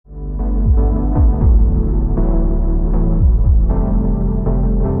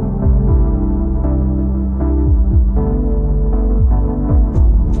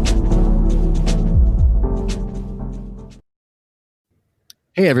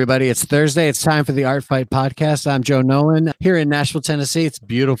Hey, everybody. It's Thursday. It's time for the Art Fight Podcast. I'm Joe Nolan here in Nashville, Tennessee. It's a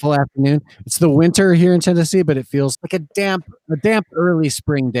beautiful afternoon. It's the winter here in Tennessee, but it feels like a damp early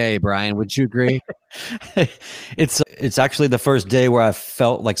spring day, Brian. Would you agree? It's actually the first day where I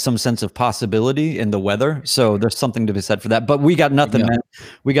felt like some sense of possibility in the weather. So there's something to be said for that. But we got nothing, man.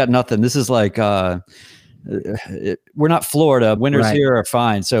 We got nothing. This is like we're not Florida. Winters here are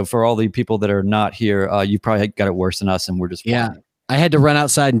fine. So for all the people that are not here, you probably got it worse than us, and we're just fine. I had to run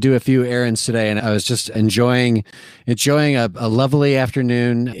outside and do a few errands today, and I was just enjoying a lovely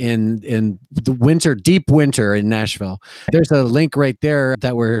afternoon in the winter, deep winter in Nashville. There's a link right there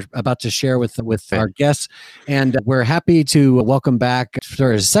that we're about to share with our guests, and we're happy to welcome back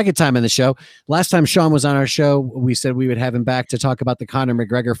for his second time in the show. Last time Sean was on our show, we said we would have him back to talk about the Conor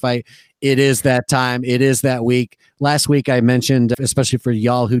McGregor fight. It is that time. It is that week. Last week I mentioned, especially for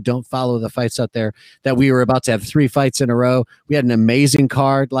y'all who don't follow the fights out there, that we were about to have 3 fights in a row. We had an amazing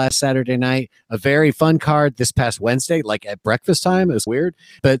card last Saturday night, a very fun card this past Wednesday, like at breakfast time. It was weird.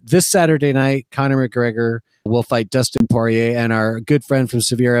 But this Saturday night, Conor McGregor will fight Dustin Poirier, and our good friend from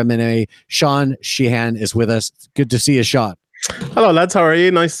Severe MMA, Sean Sheehan, is with us. Good to see you, Sean. Hello, lads. How are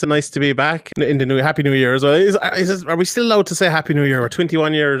you? Nice to be back in the new Happy New Year as well. Are we still allowed to say Happy New Year? We're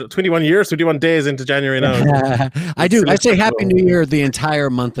 21 days into January now. I do. I say Happy New Year the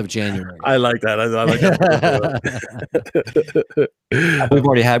entire month of January. I like that. I like that.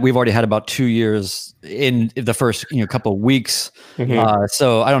 We've already had about 2 years in the first couple of weeks. Mm-hmm.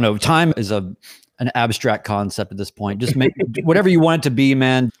 So I don't know. Time is an abstract concept at this point. Just make whatever you want it to be,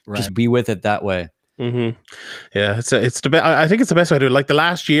 man. Right. Just be with it that way. Mm-hmm. Yeah, it's the best. I think it's the best way to do it. Like the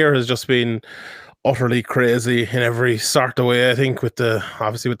last year has just been utterly crazy in every sort of way. I think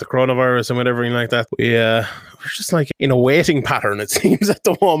obviously with the coronavirus and with everything like that, we're just like in a waiting pattern. It seems at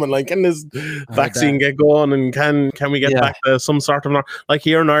the moment. Like, can this vaccine get going, and can we get back to some sort of like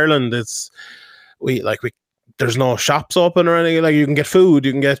here in Ireland? There's no shops open or anything. Like, you can get food,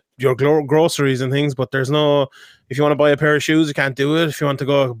 you can get your groceries and things, but there's no. If you want to buy a pair of shoes, you can't do it. If you want to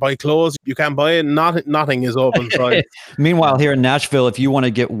go buy clothes, you can't buy it. Nothing is open. So Meanwhile, here in Nashville, if you want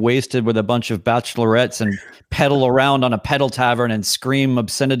to get wasted with a bunch of bachelorettes and pedal around on a pedal tavern and scream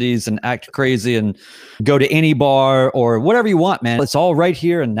obscenities and act crazy and go to any bar or whatever you want, man, it's all right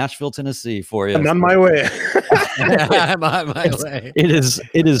here in Nashville, Tennessee for you. I'm on my way. I'm on my way. It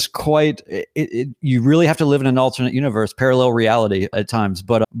is quite. You really have to live in an alternate universe, parallel reality at times.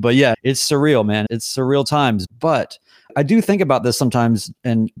 But yeah, it's surreal, man. It's surreal times. But I do think about this sometimes,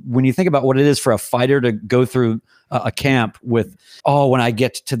 and when you think about what it is for a fighter to go through a camp with, when I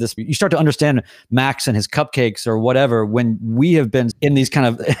get to this, you start to understand Max and his cupcakes or whatever, when we have been in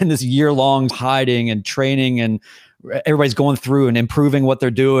this year-long hiding and training, and everybody's going through and improving what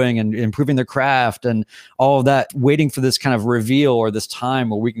they're doing and improving their craft and all of that, waiting for this kind of reveal or this time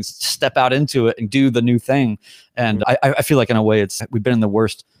where we can step out into it and do the new thing. And I feel like in a way we've been in the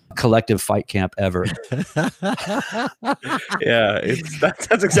worst collective fight camp ever. Yeah,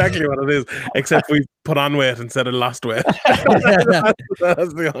 that's exactly what it is, except we put on weight instead of lost weight.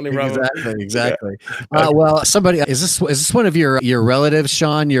 That's the only problem. Exactly. Yeah. Well, somebody, is this one of your relatives,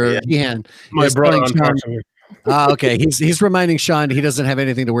 Sean? My brother, unfortunately. Okay. He's reminding Sean he doesn't have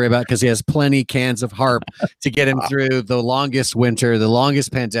anything to worry about because he has plenty cans of Harp to get him through the longest winter, the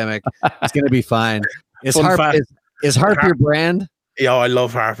longest pandemic. It's going to be fine. Is Harp your brand? Yeah, I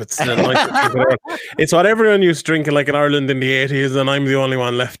love Harp. It's what everyone used to drink in Ireland in the 80s, and I'm the only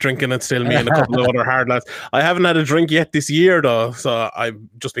one left drinking it still, me and a couple of other hard lads. I haven't had a drink yet this year, though, so I've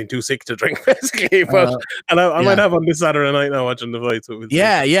just been too sick to drink, basically. But I might have on this Saturday night now watching the fight. So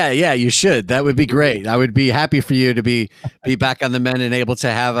yeah, you should. That would be great. I would be happy for you to be back on the men and able to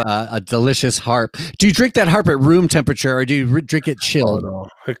have a delicious Harp. Do you drink that Harp at room temperature, or do you drink it chilled? Oh,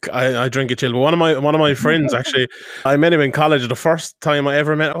 no. I drink it chilled. But one of my friends, actually, I met him in college. The first time I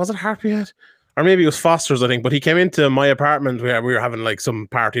ever met, was it Harp yet? Or maybe it was Foster's, I think. But he came into my apartment where we were having like some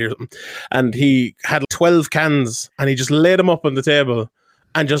party or something, and he had 12 cans, and he just laid them up on the table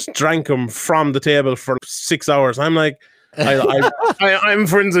and just drank them from the table for 6 hours. I'm like, I'm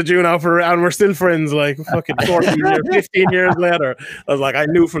friends with you now and we're still friends, like fucking 14 years, 15 years later. I was like, I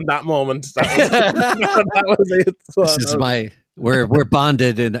knew from that moment that was it. So we're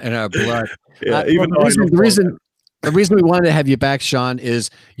bonded in our blood. Yeah, The reason we wanted to have you back, Sean,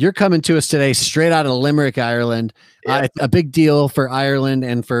 is you're coming to us today straight out of Limerick, Ireland. It's a big deal for Ireland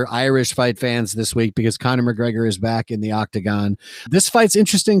and for Irish fight fans this week because Conor McGregor is back in the octagon. This fight's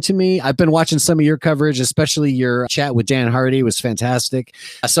interesting to me. I've been watching some of your coverage, especially your chat with Dan Hardy was fantastic.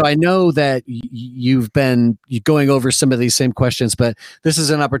 So I know that you've been going over some of these same questions, but this is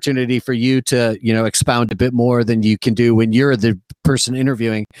an opportunity for you to, expound a bit more than you can do when you're the person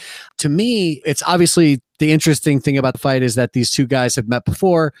interviewing. To me, it's obviously the interesting thing about the fight is that these two guys have met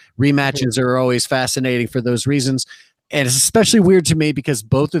before. Rematches are always fascinating for those reasons. And it's especially weird to me because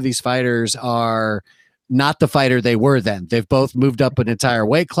both of these fighters are not the fighter they were then. They've both moved up an entire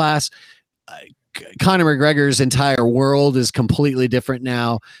weight class. Conor McGregor's entire world is completely different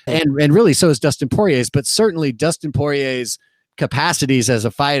now. And really so is Dustin Poirier's, but certainly Dustin Poirier's capacities as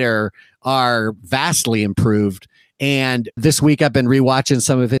a fighter are vastly improved. And this week I've been rewatching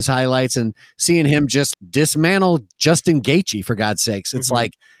some of his highlights and seeing him just dismantle Justin Gaethje, for God's sakes. It's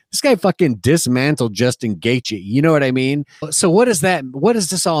like, this guy fucking dismantled Justin Gaethje. You know what I mean? So what does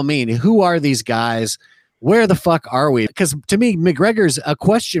this all mean? Who are these guys? Where the fuck are we? Because to me, McGregor's a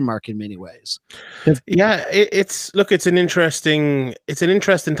question mark in many ways. Yeah, it's an interesting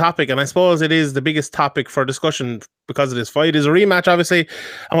topic, and I suppose it is the biggest topic for discussion because of this fight. Is a rematch, obviously.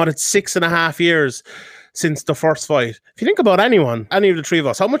 I wanted 6.5 years since the first fight. If you think about any of the three of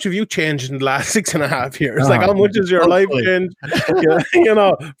us, how much have you changed in the last 6.5 years? Like, how much has your life changed?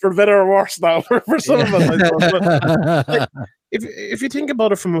 For better or worse now, for some of us, I suppose. But, like, if you think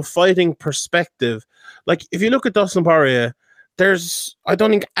about it from a fighting perspective, like if you look at Dustin Poirier, I don't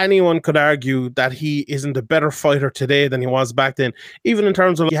think anyone could argue that he isn't a better fighter today than he was back then. Even in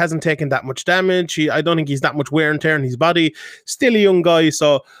terms of he hasn't taken that much damage. I don't think he's that much wear and tear in his body. Still a young guy,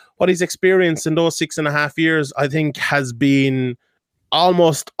 so what he's experienced in those 6.5 years, I think, has been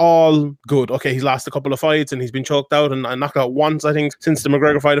almost all good. Okay, he's lost a couple of fights and he's been choked out and knocked out once, I think, since the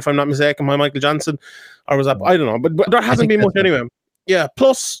McGregor fight, if I'm not mistaken, by Michael Johnson. Or was that? I don't know, but there hasn't been much anyway. Yeah,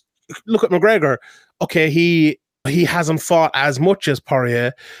 plus, look at McGregor. Okay, he hasn't fought as much as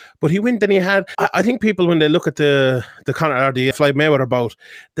Poirier, but he went and he had, I think people, when they look at the Conor or the Floyd Mayweather bout,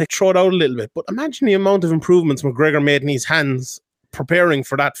 they throw it out a little bit. But imagine the amount of improvements McGregor made in his hands preparing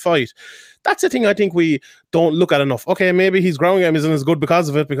for that fight. That's the thing I think we don't look at enough. Okay, maybe his ground game isn't as good because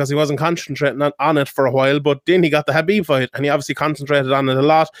of it, because he wasn't concentrating on it for a while, but then he got the Khabib fight and he obviously concentrated on it a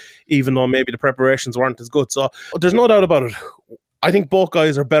lot, even though maybe the preparations weren't as good. So there's no doubt about it. I think both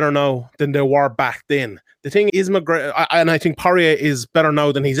guys are better now than they were back then. The thing is, McGregor, and I think Poirier is better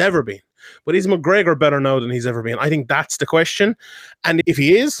now than he's ever been. But is McGregor better now than he's ever been? I think that's the question. And if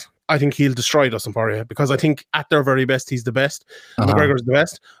he is, I think he'll destroy Dustin Poirier, because I think at their very best, he's the best. McGregor's the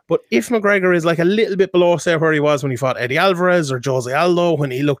best. But if McGregor is like a little bit below, say, where he was when he fought Eddie Alvarez or Jose Aldo,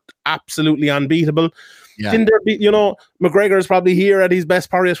 when he looked absolutely unbeatable, then there be, McGregor is probably here at his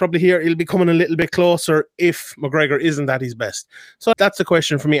best. Poirier is probably here. He'll be coming a little bit closer if McGregor isn't at his best. So that's the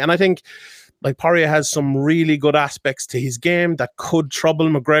question for me. And I think, like, Poirier has some really good aspects to his game that could trouble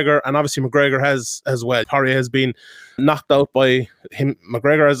McGregor, and obviously McGregor has as well. Poirier has been knocked out by him.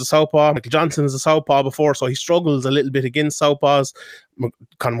 McGregor as a southpaw, Michael Johnson as a southpaw before, so he struggles a little bit against southpaws.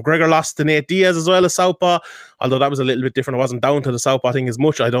 Conor McGregor lost to Nate Diaz as well as southpaw, although that was a little bit different. It wasn't down to the southpaw thing as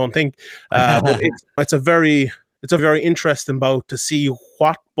much, I don't think. But it's a very interesting bout to see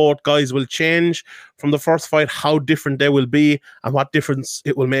what both guys will change from the first fight, how different they will be, and what difference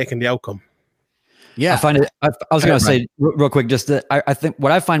it will make in the outcome. Yeah, I find it. I was going to say real quick, just that I think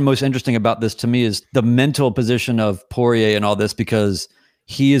what I find most interesting about this to me is the mental position of Poirier and all this, because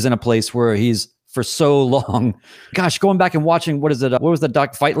he is in a place where he's for so long. Gosh, going back and watching, what was the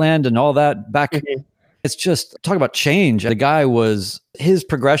doc Fightland and all that back. It's just talk about change. The guy his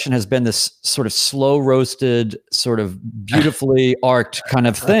progression has been this sort of slow roasted, sort of beautifully arced kind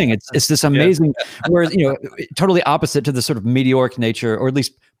of thing. It's this amazing, whereas, totally opposite to the sort of meteoric nature, or at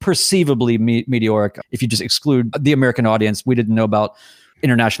least perceivably meteoric. If you just exclude the American audience, we didn't know about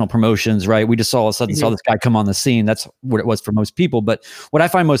international promotions, right? We just all of a sudden saw this guy come on the scene. That's what it was for most people. But what I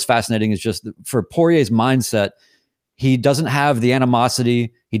find most fascinating is just for Poirier's mindset, he doesn't have the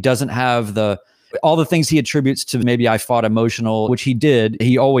animosity. He doesn't have all the things he attributes to maybe I fought emotional, which he did.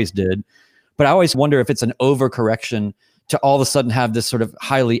 He always did. But I always wonder if it's an overcorrection to all of a sudden have this sort of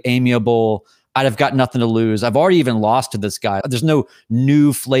highly amiable, I've got nothing to lose. I've already even lost to this guy. There's no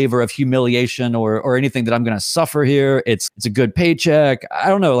new flavor of humiliation or anything that I'm going to suffer here. It's a good paycheck. I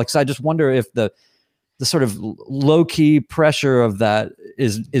don't know. So I just wonder if the sort of low key pressure of that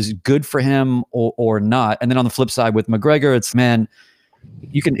is good for him or not. And then on the flip side with McGregor, it's, man,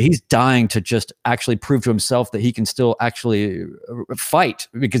 he's dying to just actually prove to himself that he can still actually fight,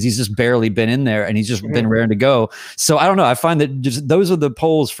 because he's just barely been in there and he's just been raring to go. So I don't know. I find that just those are the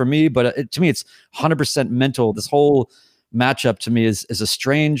polls for me, but to me, it's 100% mental. This whole matchup to me is a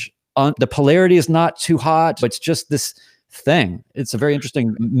strange, the polarity is not too hot, but it's just this thing. It's a very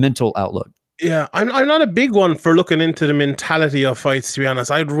interesting mental outlook. Yeah, I'm not a big one for looking into the mentality of fights, to be honest.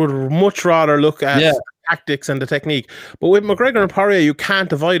 I would much rather look at tactics and the technique. But with McGregor and Poirier, you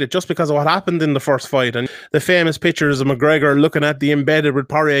can't avoid it just because of what happened in the first fight and the famous pictures of McGregor looking at the embedded with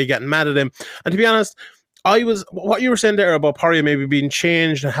Poirier getting mad at him. And to be honest, what you were saying there about Poirier maybe being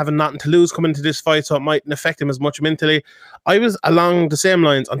changed and having nothing to lose coming into this fight, so it mightn't affect him as much mentally. I was along the same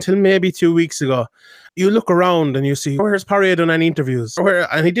lines until maybe 2 weeks ago. You look around and you see, where's Poirier done any interviews?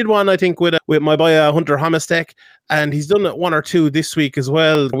 And he did one, I think, with my boy Hunter Hamastek, and he's done one or two this week as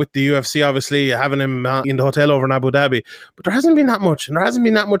well with the UFC, obviously, having him in the hotel over in Abu Dhabi. But there hasn't been that much, and there hasn't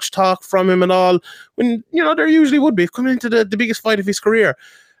been that much talk from him at all, when, there usually would be, coming into the biggest fight of his career.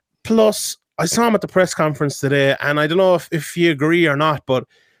 Plus, I saw him at the press conference today, and I don't know if you agree or not, but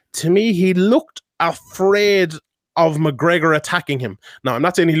to me, he looked afraid of McGregor attacking him. Now, I'm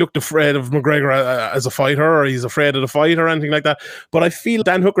not saying he looked afraid of McGregor as a fighter, or he's afraid of the fight or anything like that, but I feel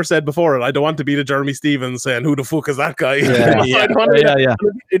Dan Hooker said before it, I don't want to be the Jeremy Stevens saying, who the fuck is that guy? Yeah.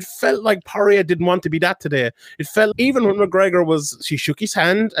 It felt like Poirier didn't want to be that today. It felt, even when McGregor he shook his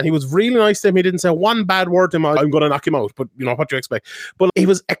hand and he was really nice to him. He didn't say one bad word to him. I'm going to knock him out, but what do you expect? But he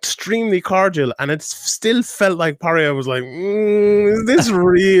was extremely cordial, and it still felt like Poirier was like, is this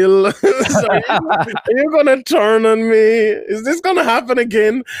real? Are you going to turn on me? Is this going to happen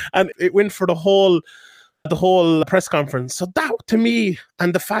again? And it went for the whole press conference. So that, to me,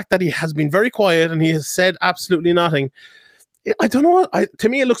 and the fact that he has been very quiet and he has said absolutely nothing, I don't know. To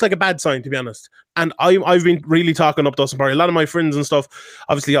me, it looks like a bad sign, to be honest. And I've been really talking up Dustin Poirier. A lot of my friends and stuff,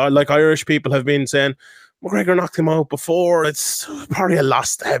 obviously, like Irish people, have been saying, McGregor knocked him out before. It's Poirier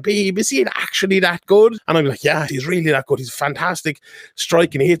lost Habib. Is he actually that good? And I'm like, yeah, he's really that good. He's fantastic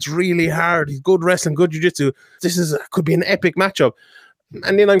striking. He hits really hard. He's good wrestling, good jiu-jitsu. This could be an epic matchup.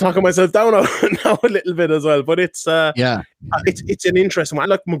 And then I'm talking myself down now a little bit as well. But it's it's an interesting one. I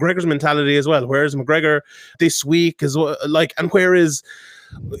like McGregor's mentality as well. Whereas McGregor this week is and where is,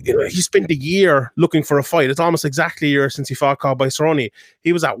 he spent a year looking for a fight. It's almost exactly a year since he fought Cowboy Cerrone.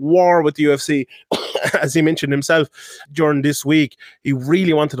 He was at war with the UFC, as he mentioned himself during this week. He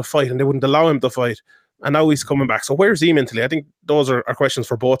really wanted to fight, and they wouldn't allow him to fight. And now he's coming back. So where's he mentally? I think those are questions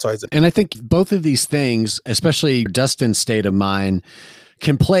for both sides. And I think both of these things, especially Dustin's state of mind,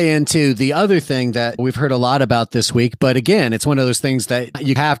 can play into the other thing that we've heard a lot about this week. But again, it's one of those things that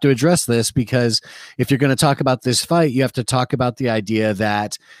you have to address this, because if you're going to talk about this fight, you have to talk about the idea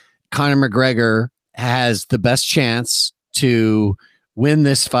that Conor McGregor has the best chance to win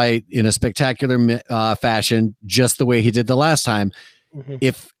this fight in a spectacular fashion, just the way he did the last time. Mm-hmm.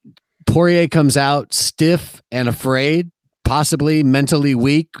 If Poirier comes out stiff and afraid, possibly mentally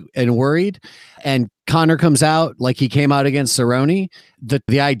weak and worried, and Conor comes out like he came out against Cerrone,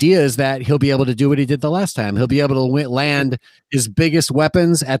 the idea is that he'll be able to do what he did the last time. He'll be able to land his biggest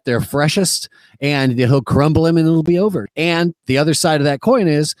weapons at their freshest, and he'll crumble him and it'll be over. And the other side of that coin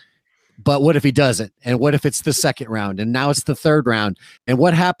is, but what if he doesn't? And what if it's the second round? And now it's the third round. And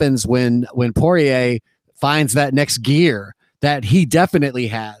what happens when Poirier finds that next gear that he definitely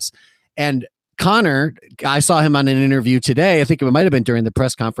has? And Conor, I saw him on an interview today. I think it might have been during the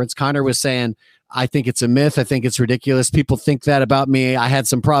press conference. Conor was saying, I think it's a myth. I think it's ridiculous. People think that about me. I had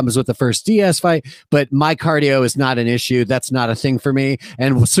some problems with the first Diaz fight, but my cardio is not an issue. That's not a thing for me.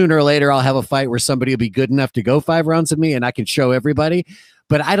 And sooner or later, I'll have a fight where somebody will be good enough to go 5 rounds with me and I can show everybody.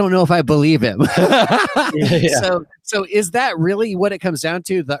 But I don't know if I believe him. So is that really what it comes down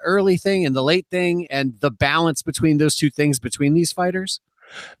to? The early thing and the late thing, and the balance between those two things between these fighters?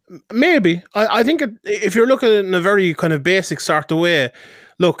 Maybe. I think if you're looking at it in a very kind of basic sort of way,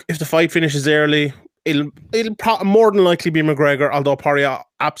 look, if the fight finishes early, it'll more than likely be McGregor, although Poirier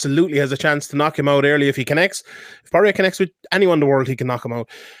absolutely has a chance to knock him out early if he connects. If Poirier connects with anyone in the world, he can knock him out.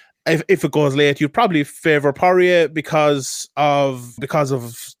 If it goes late, you'd probably favor Poirier because of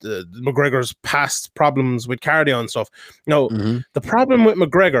McGregor's past problems with cardio and stuff. Now, the problem with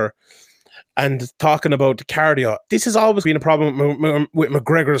McGregor, and talking about the cardio, this has always been a problem with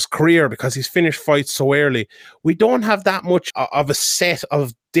McGregor's career because he's finished fights so early. We don't have that much of a set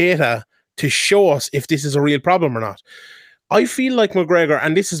of data to show us if this is a real problem or not. I feel like McGregor,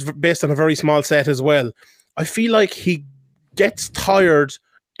 and this is based on a very small set as well, I feel like he gets tired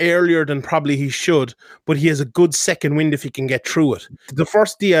earlier than probably he should, but he has a good second wind if he can get through it. The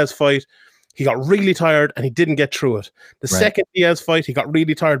first Diaz fight, he got really tired and he didn't get through it. The second Diaz fight, he got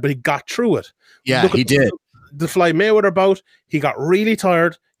really tired, but he got through it. Yeah, he did. The Floyd Mayweather bout, he got really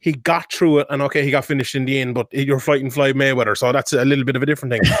tired. He got through it, and okay, he got finished in the end, but you're fighting Floyd Mayweather, so that's a little bit of a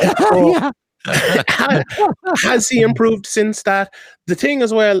different thing. So, has he improved since that? The thing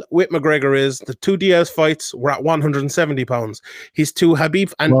as well with McGregor is the 2 Diaz fights were at 170 pounds. His 2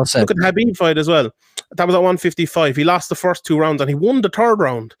 Habib, and look at the Habib fight as well. That was at 155. He lost the first 2 rounds, and he won the 3rd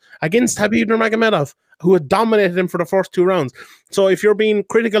round against Habib Nurmagomedov, who had dominated him for the first 2 rounds. So if you're being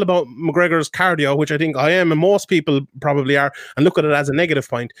critical about McGregor's cardio, which I think I am, and most people probably are, and look at it as a negative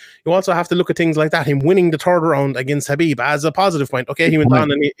point, you also have to look at things like that. Him winning the 3rd round against Habib as a positive point. Okay, he went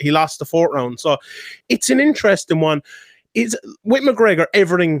on and he lost the 4th round. So it's an interesting one. With McGregor,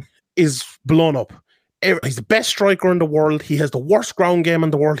 everything is blown up. He's the best striker in the world. He has the worst ground game in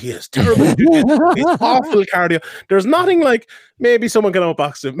the world. He has terrible, he's awful cardio. There's nothing like, maybe someone can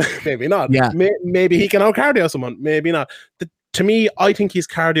outbox him, maybe not. Yeah. Maybe he can out cardio someone, maybe not. To me, I think his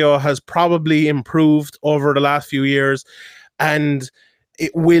cardio has probably improved over the last few years, and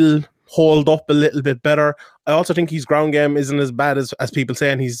it will hold up a little bit better. I also think his ground game isn't as bad as people say,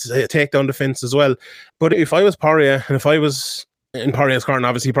 and he's takedown defense as well. But if I was Poirier, and if I was in Poirier's corner,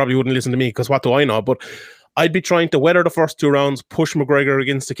 obviously he probably wouldn't listen to me, because what do I know? But I'd be trying to weather the first 2 rounds, push McGregor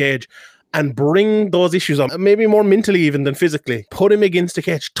against the cage, and bring those issues up, maybe more mentally even than physically. Put him against the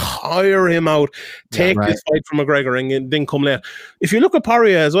cage, tire him out, take this fight from McGregor, and then come late. If you look at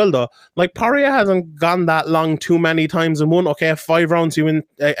Poirier as well, though, like Poirier hasn't gone that long too many times and won. Okay, 5 rounds he went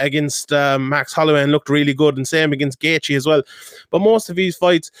against Max Holloway and looked really good, and same against Gaethje as well. But most of these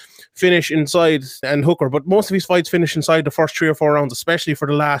fights finish inside, and Hooker, but most of his fights finish inside the first 3 or 4 rounds, especially for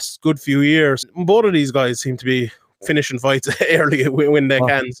the last good few years. Both of these guys seem to be finishing fights early when they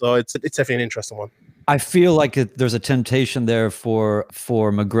can, so it's definitely an interesting one. I feel like there's a temptation there for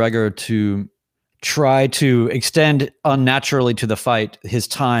McGregor to try to extend unnaturally to the fight his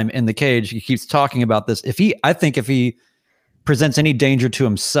time in the cage. He keeps talking about this. I think if he presents any danger to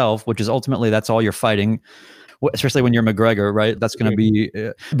himself, which is ultimately that's all you're fighting, especially when you're McGregor, right? That's going to be,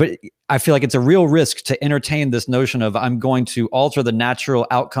 but I feel like it's a real risk to entertain this notion of I'm going to alter the natural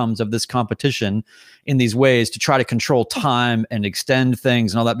outcomes of this competition in these ways to try to control time and extend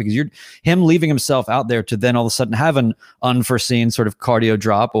things and all that, because him leaving himself out there to then all of a sudden have an unforeseen sort of cardio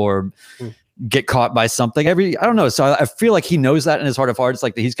drop or get caught by something. I don't know. So I feel like he knows that in his heart of hearts,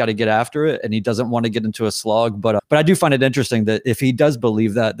 like that he's got to get after it and he doesn't want to get into a slog. But I do find it interesting that if he does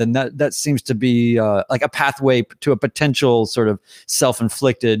believe that, then that seems to be like a pathway to a potential sort of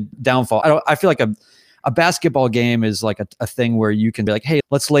self-inflicted downfall. I feel like a basketball game is like a thing where you can be like, hey,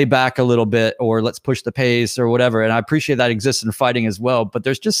 let's lay back a little bit or let's push the pace or whatever. And I appreciate that exists in fighting as well. But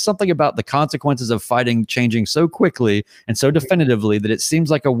there's just something about the consequences of fighting changing so quickly and so definitively that it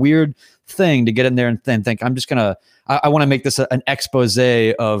seems like a weird thing to get in there and then think, I want to make this an expose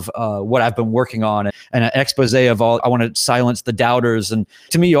of what I've been working on and an expose of I want to silence the doubters. And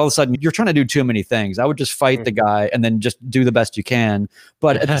to me, all of a sudden, you're trying to do too many things. I would just fight the guy and then just do the best you can.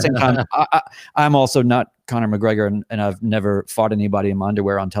 But at the same time, I'm also not Conor McGregor, and I've never fought anybody in my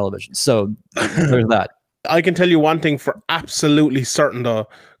underwear on television. So there's that. I can tell you one thing for absolutely certain, though.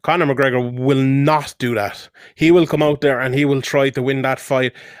 Conor McGregor will not do that. He will come out there and he will try to win that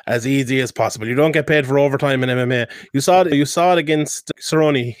fight as easy as possible. You don't get paid for overtime in MMA. You saw it against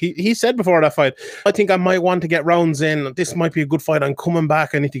Cerrone. He said before that fight, I think I might want to get rounds in. This might be a good fight. I'm coming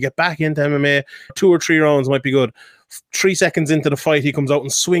back. I need to get back into MMA. 2 or 3 rounds might be good. 3 seconds into the fight, he comes out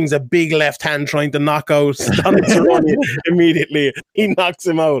and swings a big left hand trying to knock out Cerrone immediately. He knocks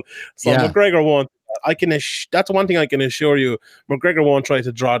him out. So McGregor won't. That's one thing I can assure you. McGregor won't try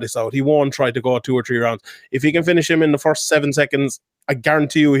to draw this out. He won't try to go 2 or 3 rounds. If he can finish him in the first 7 seconds, I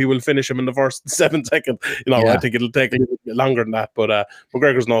guarantee you he will finish him in the first 7 seconds. I think it'll take a little bit longer than that, but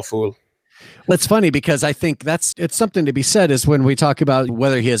McGregor's no fool. Well, it's funny because I think it's something to be said is when we talk about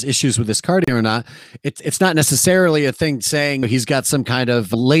whether he has issues with his cardio or not, it's not necessarily a thing saying he's got some kind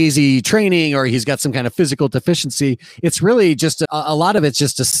of lazy training or he's got some kind of physical deficiency. It's really just a lot of it's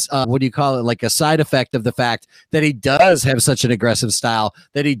just what do you call it? Like a side effect of the fact that he does have such an aggressive style,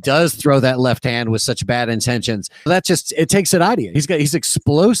 that he does throw that left hand with such bad intentions. It takes it out of you. He's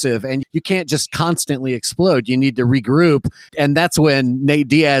explosive and you can't just constantly explode. You need to regroup. And that's when Nate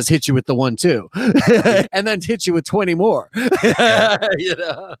Diaz hits you with the 1-2. And then hit you with 20 more. Fighters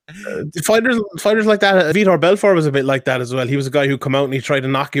like that. Vitor Belfort was a bit like that as well. He was a guy who come out and he tried to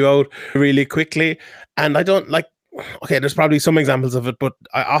knock you out really quickly. And I don't like okay, there's probably some examples of it, but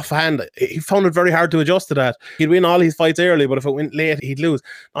offhand, he found it very hard to adjust to that. He'd win all his fights early, but if it went late, he'd lose.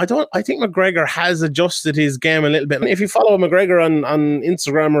 I think McGregor has adjusted his game a little bit. If you follow McGregor on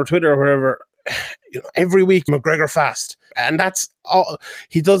Instagram or Twitter or wherever, every week McGregor fast, and that's all.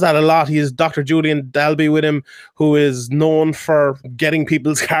 He does that a lot. He has Dr. Julian Dalby with him, who is known for getting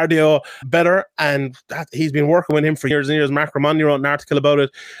people's cardio better, and he's been working with him for years and years. Mark Romani wrote an article about it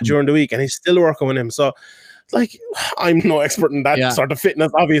during the week, and he's still working with him. So, like, I'm no expert in that sort of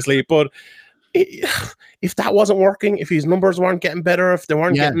fitness, obviously, but if that wasn't working, if his numbers weren't getting better, if they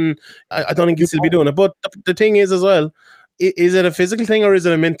weren't getting, I don't think he'd still be doing it. But the thing is as well, is it a physical thing or is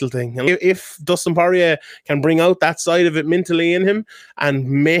it a mental thing? And if Dustin Poirier can bring out that side of it mentally in him and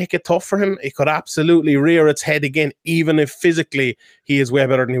make it tough for him, it could absolutely rear its head again, even if physically he is way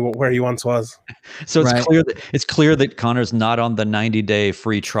better than where he once was. So it's clear that Conor's not on the 90-day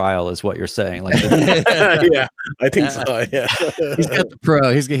free trial, is what you're saying. Like, yeah, I think so. Yeah, he's got the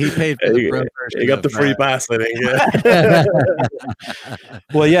pro. He paid for the pro version. He got the free pass, I think. Yeah.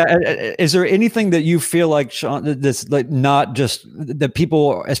 Well, yeah. Is there anything that you feel like, Sean, this, like, not just that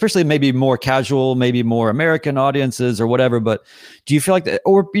people, especially maybe more casual, maybe more American audiences or whatever, but do you feel like that,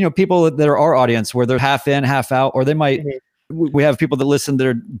 or people that are our audience where they're half in, half out, or they might? We have people that listen that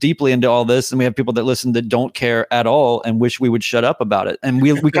are deeply into all this, and we have people that listen that don't care at all and wish we would shut up about it. And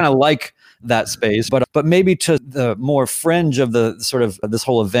we kind of like that space, but maybe to the more fringe of the sort of this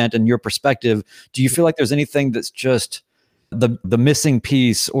whole event and your perspective, do you feel like there's anything that's just the missing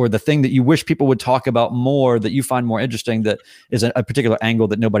piece, or the thing that you wish people would talk about more, that you find more interesting, that is a particular angle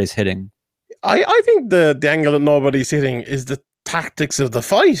that nobody's hitting? I think the angle that nobody's hitting is the tactics of the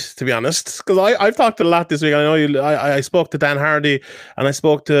fight, to be honest, because I've talked a lot this week. I know I spoke to Dan Hardy and I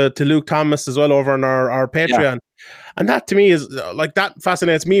spoke to Luke Thomas as well over on our Patreon. And that to me is like, that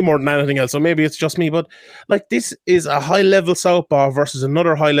fascinates me more than anything else. So maybe it's just me, but like, this is a high level southpaw versus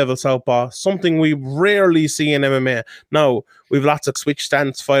another high level southpaw, something we rarely see in MMA. Now, we've lots of switch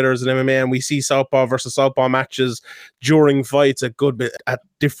stance fighters in MMA, and we see southpaw versus southpaw matches during fights a good bit at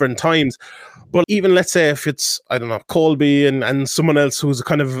different times. But even, let's say, if it's, I don't know, Colby and someone else who's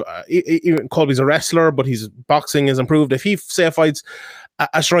kind of, even Colby's a wrestler, but his boxing is improved. If he, say, fights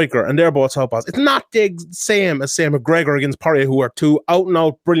a striker and they're both southpaws, it's not the same as, say, McGregor against Poirier, who are two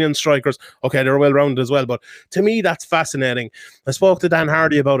out-and-out brilliant strikers. Okay, they're well-rounded as well, but to me, that's fascinating. I spoke to Dan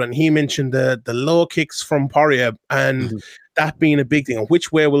Hardy about it, and he mentioned the low kicks from Poirier, and that being a big thing.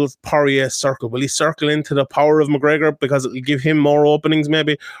 Which way will Poirier circle? Will he circle into the power of McGregor because it'll give him more openings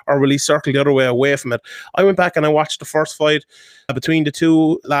maybe, or will he circle the other way away from it? I went back and I watched the first fight between the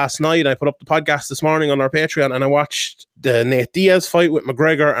two last night. I put up the podcast this morning on our Patreon, and I watched the Nate Diaz fight with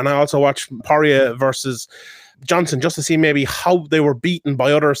McGregor, and I also watched Poirier versus Johnson, just to see maybe how they were beaten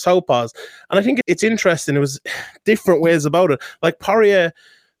by other southpaws. And I think it's interesting. It was different ways about it. Like Poirier,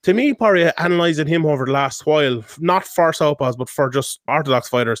 to me, Poirier, analysing him over the last while, not for southpaws, but for just orthodox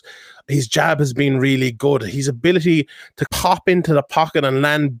fighters, his jab has been really good. His ability to pop into the pocket and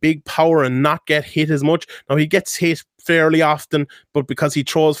land big power and not get hit as much. Now, he gets hit fairly often, but because he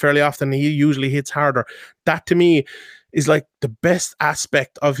throws fairly often, he usually hits harder. That, to me, is like the best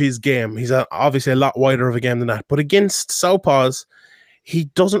aspect of his game. He's obviously a lot wider of a game than that. But against southpaws, he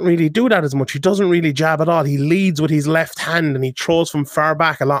doesn't really do that as much. He doesn't really jab at all. He leads with his left hand and he throws from far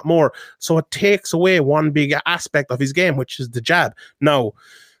back a lot more. So it takes away one big aspect of his game, which is the jab. Now,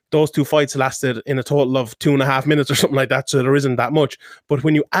 those two fights lasted in a total of 2.5 minutes or something like that, so there isn't that much. But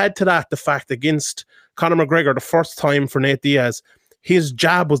when you add to that the fact against Conor McGregor, the first time for Nate Diaz, his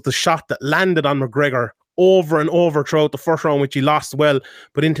jab was the shot that landed on McGregor over and over throughout the first round, which he lost well,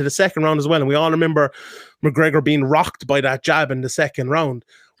 but into the second round as well. And we all remember McGregor being rocked by that jab in the second round.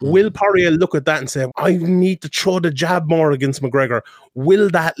 Will Poirier look at that and say, I need to throw the jab more against McGregor? Will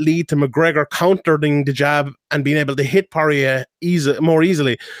that lead to McGregor countering the jab and being able to hit Poirier more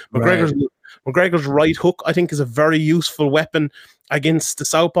easily? McGregor's right hook, I think, is a very useful weapon against the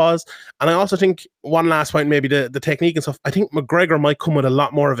southpaws. And I also think, one last point, maybe the technique and stuff, I think McGregor might come with a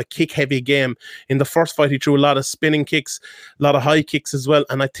lot more of a kick-heavy game. In the first fight, he threw a lot of spinning kicks, a lot of high kicks as well.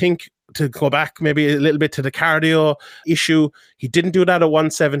 And I think, to go back maybe a little bit to the cardio issue, he didn't do that at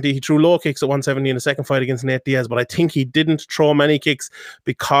 170. He threw low kicks at 170 in the second fight against Nate Diaz, but I think he didn't throw many kicks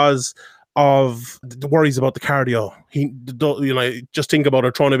because of the worries about the cardio. Just think about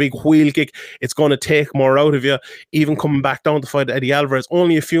it, throwing a big wheel kick, it's going to take more out of you. Even coming back down to fight Eddie Alvarez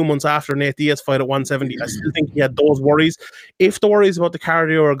only a few months after Nate Diaz fight at 170, I still think he had those worries. If the worries about the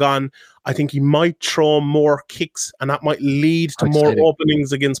cardio are gone, I think he might throw more kicks, and that might lead to more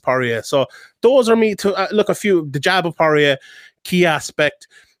openings against Poirier. So those are me to look a few. The jab of Poirier, key aspect.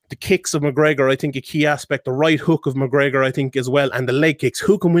 The kicks of McGregor, I think, a key aspect. The right hook of McGregor, I think, as well. And the leg kicks.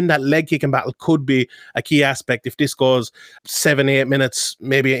 Who can win that leg kicking battle could be a key aspect if this goes 7-8 minutes,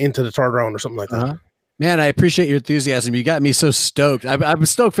 maybe into the third round or something like that. Man, I appreciate your enthusiasm. You got me so stoked. I'm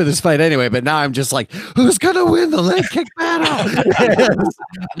stoked for this fight anyway, but now I'm just like, who's going to win the leg kick battle? I don't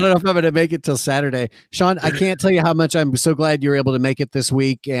know if I'm going to make it till Saturday. Sean, I can't tell you how much I'm so glad you're able to make it this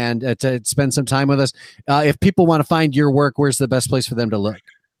week and to spend some time with us. If people want to find your work, where's the best place for them to look?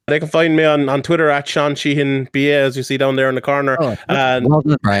 They can find me on Twitter at Sean Sheehan BA, as you see down there in the corner. And well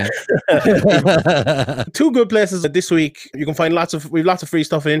done, Brian. 2 good places this week. You can find lots of free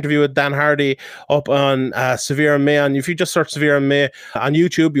stuff. An interview with Dan Hardy up on Severe MMA. And if you just search Severe MMA on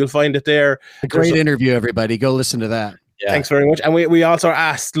YouTube, you'll find it there. A great interview, everybody. Go listen to that. Yeah. Thanks very much. And we also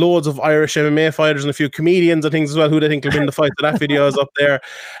asked loads of Irish MMA fighters and a few comedians and things as well who they think will win the fight. So that video is up there.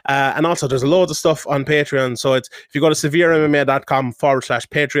 And also there's loads of stuff on Patreon. So it's if you go to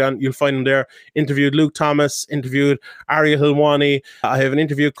severemma.com/Patreon, you'll find them there. Interviewed Luke Thomas, interviewed Ariel Hilwani. I have an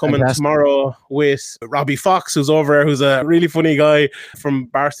interview coming tomorrow with Robbie Fox, who's over there, who's a really funny guy from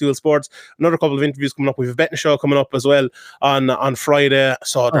Barstool Sports. Another couple of interviews coming up. We have a betting show coming up as well on Friday.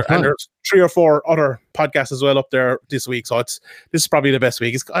 So and there's 3 or 4 other podcasts as well up there this week. So this is probably the best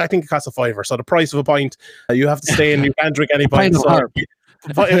week. I think it costs a $5. So the price of a pint, you have to stay in. You can't drink any pints. So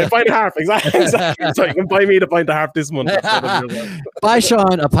pint of harp, exactly. So you can buy me the pint of harp this month. Buy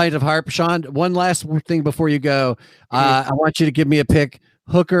Sean a pint of harp. Sean, one last thing before you go. I want you to give me a pick: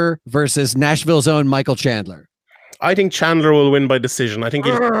 Hooker versus Nashville's own Michael Chandler. I think Chandler will win by decision. I think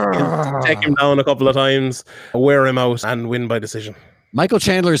he'll take him down a couple of times, wear him out, and win by decision. Michael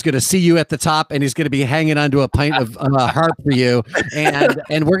Chandler is going to see you at the top, and he's going to be hanging onto a pint of harp for you.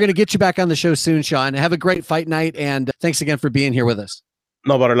 And we're going to get you back on the show soon, Sean. Have a great fight night, and thanks again for being here with us.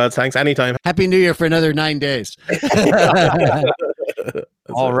 No bother, lads. Thanks. Anytime. Happy New Year for another 9 days.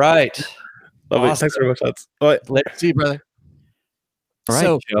 All right. Lovely. Awesome. Thanks very much, lads. Bye. See you, brother. All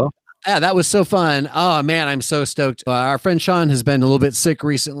right, Joe. Yeah, that was so fun. Oh, man, I'm so stoked. Our friend Sean has been a little bit sick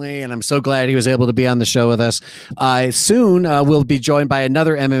recently, and I'm so glad he was able to be on the show with us. Soon, we'll be joined by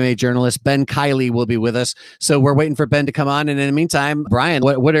another MMA journalist. Ben Kiley will be with us. So we're waiting for Ben to come on. And in the meantime, Brian,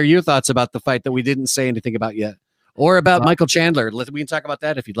 what are your thoughts about the fight that we didn't say anything about yet? Or about Michael Chandler? We can talk about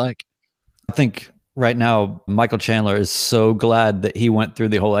that if you'd like. I think right now, Michael Chandler is so glad that he went through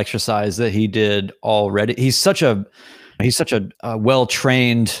the whole exercise that he did already. He's such a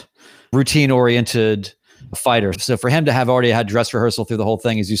well-trained, routine-oriented fighter. So for him to have already had dress rehearsal through the whole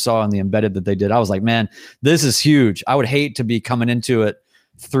thing, as you saw in the embedded that they did, I was like, man, this is huge. I would hate to be coming into it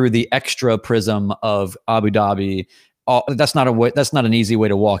through the extra prism of Abu Dhabi. That's not an easy way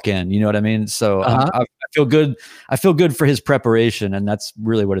to walk in. You know what I mean? So I feel good. I feel good for his preparation, and that's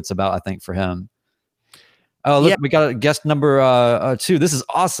really what it's about, I think, for him. Oh, look, we got a guest number 2. This is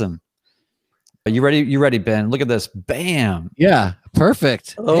awesome. Are you ready? You ready, Ben? Look at this. Bam. Yeah.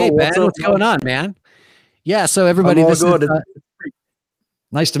 Perfect. Hello, hey, Ben, what's going on, man? Yeah. So everybody,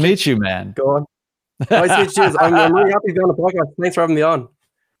 nice to meet you, man. Go on. Nice to meet you. I'm really happy to be on the podcast. Thanks for having me on.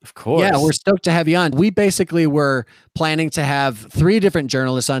 Of course. Yeah, we're stoked to have you on. We basically were planning to have 3 different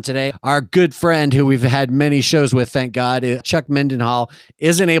journalists on today. Our good friend, who we've had many shows with, thank God, Chuck Mendenhall,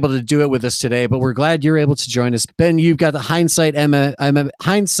 isn't able to do it with us today, but we're glad you're able to join us. Ben, you've got the Hindsight MMA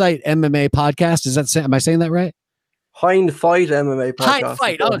podcast. Am I saying that right? Hind Fight MMA podcast. Hind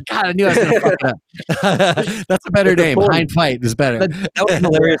Fight. Oh God, I knew I was going to fuck it up. That's a better name. Hind Fight is better. That was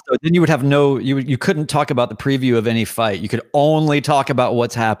hilarious though. Then you would have you couldn't talk about the preview of any fight. You could only talk about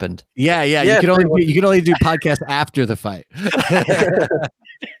what's happened. Yeah. You could only do podcasts after the fight.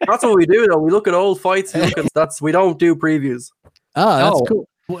 That's what we do though. We look at old fights. We don't do previews. Oh, that's cool.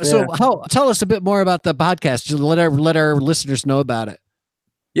 So tell us a bit more about the podcast. Just let our listeners know about it.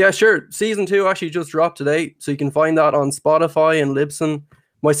 Yeah, sure. Season 2 actually just dropped today, so you can find that on Spotify and Libsyn.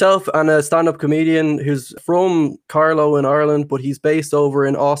 Myself and a stand-up comedian who's from Carlow in Ireland, but he's based over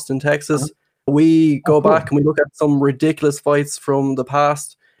in Austin, Texas. We go back and we look at some ridiculous fights from the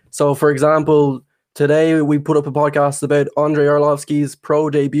past. So, for example, today we put up a podcast about Andrei Arlovsky's pro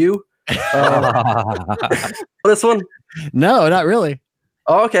debut. This one? No, not really.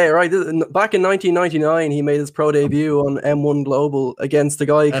 Okay, right. Back in 1999, he made his pro debut on M1 Global against a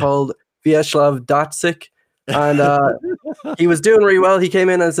guy called Vyacheslav Datsik. And he was doing really well. He came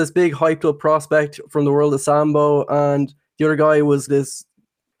in as this big hyped up prospect from the world of Sambo. And the other guy was this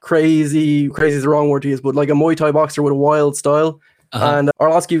crazy is the wrong word to use, but like a Muay Thai boxer with a wild style. and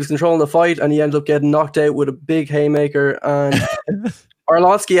Arlovsky was controlling the fight, and he ended up getting knocked out with a big haymaker, and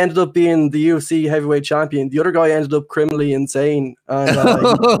Arlovsky ended up being the UFC heavyweight champion. The other guy ended up criminally insane, and he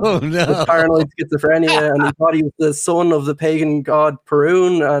had paranoid schizophrenia, and he thought he was the son of the pagan god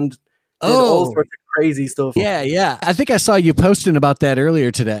Perun, and did all sorts of crazy stuff. Yeah. I think I saw you posting about that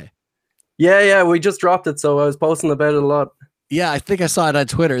earlier today. Yeah, we just dropped it, so I was posting about it a lot. Yeah, I think I saw it on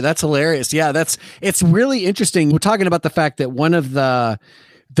Twitter. That's hilarious. Yeah, it's really interesting. We're talking about the fact that one of the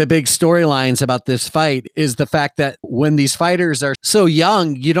big storylines about this fight is the fact that when these fighters are so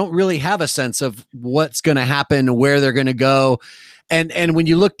young, you don't really have a sense of what's going to happen, where they're going to go. And when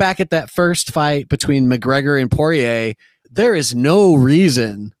you look back at that first fight between McGregor and Poirier, there is no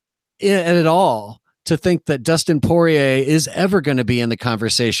reason at all to think that Dustin Poirier is ever going to be in the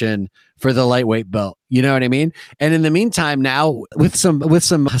conversation for the lightweight belt. You know what I mean? And in the meantime, now with some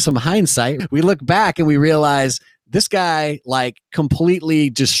hindsight, we look back and we realize this guy like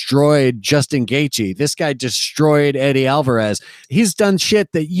completely destroyed Justin Gaethje. This guy destroyed Eddie Alvarez. He's done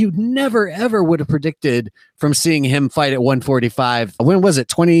shit that you never ever would have predicted from seeing him fight at 145. When was it?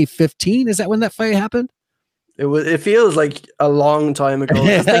 2015? Is that when that fight happened? It feels like a long time ago.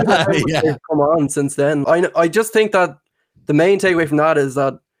 They've come on since then. I just think that the main takeaway from that is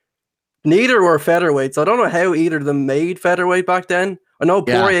that neither were featherweights. I don't know how either of them made featherweight back then. I know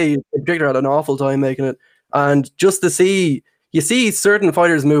Poirier in particular had an awful time making it. And just to see, you see certain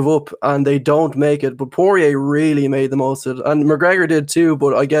fighters move up and they don't make it, but Poirier really made the most of it. And McGregor did too,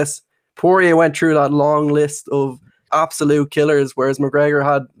 but I guess Poirier went through that long list of absolute killers, whereas McGregor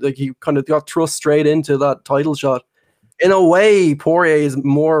had, like, he kind of got thrust straight into that title shot. In a way, Poirier is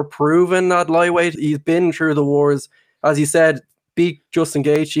more proven at lightweight. He's been through the wars, as you said, beat Justin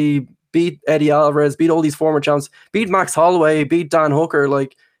Gaethje, beat Eddie Alvarez, beat all these former champs, beat Max Holloway, beat Dan Hooker.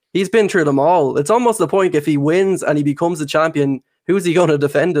 Like, he's been through them all. It's almost the point, if he wins and he becomes a champion, who's he going to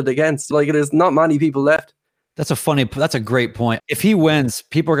defend it against? Like, there's not many people left. That's a great point. If he wins,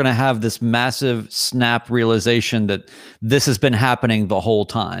 people are going to have this massive snap realization that this has been happening the whole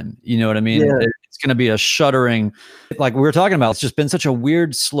time. You know what I mean? Yeah. It's going to be a shuddering, like we were talking about. It's just been such a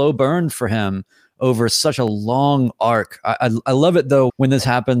weird, slow burn for him over such a long arc. I love it though when this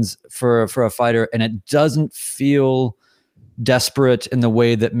happens for a fighter and it doesn't feel desperate in the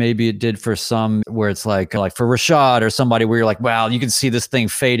way that maybe it did for some, where it's like for Rashad or somebody where you're like, wow, you can see this thing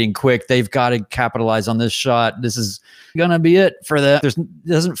fading quick. They've got to capitalize on this shot. This is gonna be it for them. It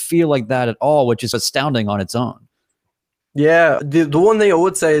doesn't feel like that at all, which is astounding on its own. Yeah, the one thing I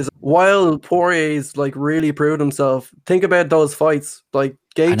would say is, while Poirier's like really proved himself, think about those fights. Like,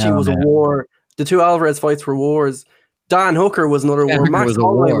 Gaethje was a war. The two Alvarez fights were wars. Dan Hooker was another war. Max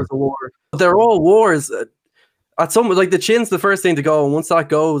Holloway was a war. They're all wars. At some, like, the chin's the first thing to go, and once that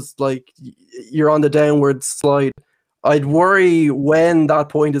goes, like, you're on the downward slide. I'd worry when that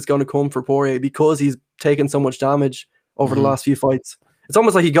point is going to come for Poirier, because he's taken so much damage over the last few fights. It's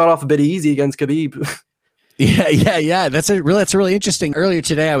almost like he got off a bit easy against Khabib. Yeah. That's really interesting. Earlier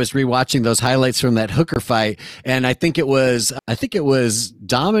today, I was rewatching those highlights from that Hooker fight, and I think it was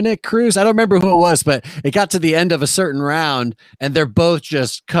Dominic Cruz. I don't remember who it was, but it got to the end of a certain round, and they're both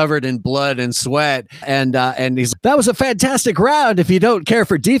just covered in blood and sweat. And he's, that was a fantastic round if you don't care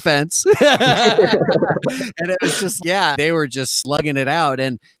for defense. And it was just, they were just slugging it out.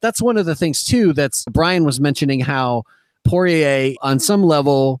 And that's one of the things too. That's Brian was mentioning, how Poirier, on some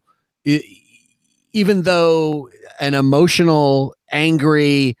level, even though an emotional,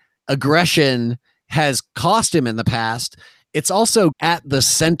 angry aggression has cost him in the past, it's also at the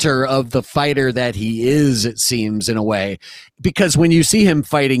center of the fighter that he is, it seems, in a way. Because when you see him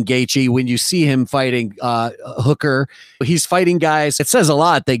fighting Gaethje, when you see him fighting Hooker, he's fighting guys. It says a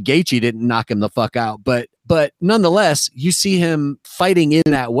lot that Gaethje didn't knock him the fuck out, but nonetheless, you see him fighting in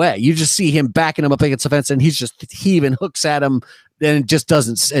that way. You just see him backing him up against the fence, and he's just heaving hooks at him, and it just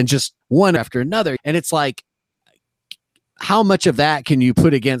doesn't, and just one after another. And it's like, how much of that can you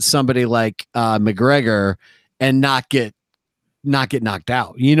put against somebody like McGregor and not get knocked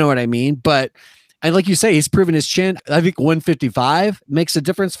out? You know what I mean? But and like you say, he's proven his chin. I think 155 makes a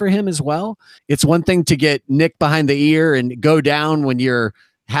difference for him as well. It's one thing to get nicked behind the ear and go down when you're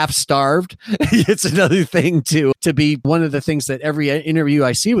half starved. It's another thing to be. One of the things that every interview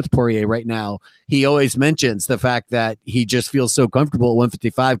I see with Poirier right now, he always mentions the fact that he just feels so comfortable at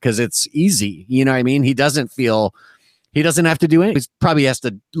 155 because it's easy. You know what I mean? He doesn't have to do anything. He probably has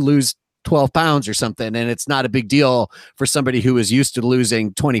to lose 12 pounds or something, and it's not a big deal for somebody who is used to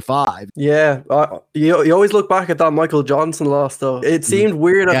losing 25. Yeah, you always look back at that Michael Johnson loss, though. It seemed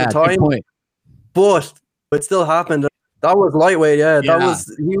weird at the time, but it still happened. That was lightweight,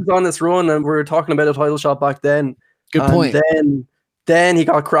 he was on this run, and we were talking about a title shot back then. Good point. Then then he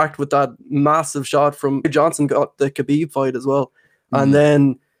got cracked with that massive shot from Johnson, got the Khabib fight as well. And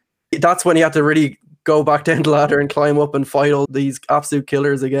then that's when he had to really go back down the ladder and climb up and fight all these absolute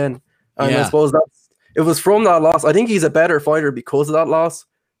killers again. And I suppose it was from that loss. I think he's a better fighter because of that loss,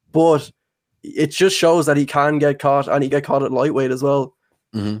 but it just shows that he can get caught, and he get caught at lightweight as well.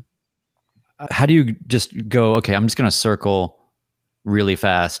 How do you just go, okay, I'm just going to circle really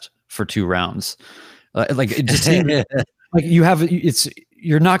fast for 2 rounds? Like it just seems like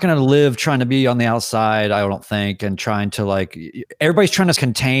you're not going to live trying to be on the outside, I don't think, and trying to like, everybody's trying to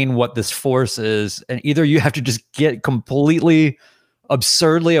contain what this force is. And either you have to just get completely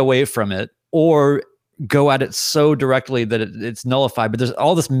absurdly away from it, or go at it so directly that it's nullified. But there's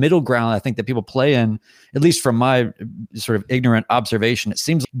all this middle ground, I think, that people play in, at least from my sort of ignorant observation. It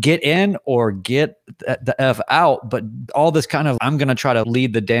seems like get in or get the F out, but all this kind of, I'm going to try to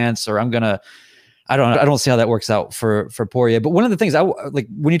lead the dance, or I don't see how that works out for Poirier. But one of the things I like,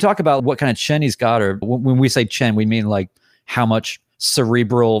 when you talk about what kind of chin he's got, or when we say chin, we mean like how much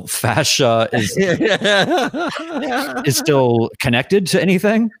cerebral fascia is still connected to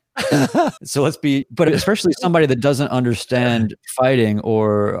anything. So but especially somebody that doesn't understand fighting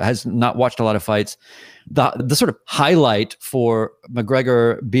or has not watched a lot of fights, the sort of highlight for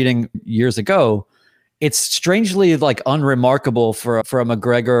McGregor beating years ago, it's strangely like unremarkable for a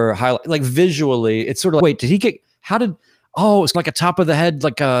McGregor highlight. Like visually, it's sort of like, wait, it's like a top of the head,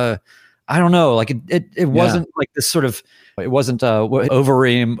 like I don't know, like it wasn't like this sort of, it wasn't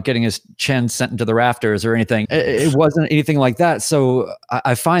Overeem getting his chin sent into the rafters or anything. It wasn't anything like that. So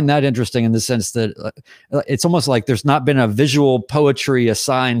I find that interesting in the sense that it's almost like there's not been a visual poetry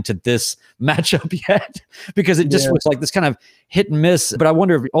assigned to this matchup yet, because it just was like this kind of hit and miss. But I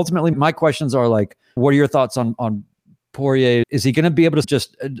wonder if ultimately my questions are like, what are your thoughts on Poirier? Is he going to be able to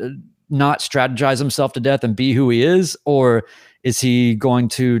just not strategize himself to death and be who he is? Or is he going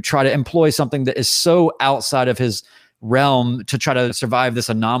to try to employ something that is so outside of his realm to try to survive this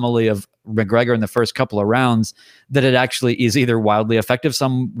anomaly of McGregor in the first couple of rounds, that it actually is either wildly effective,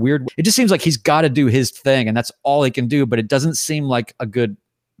 some weird, it just seems like he's got to do his thing and that's all he can do, but it doesn't seem like a good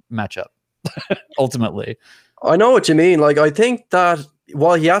matchup ultimately. I know what you mean. Like, I think that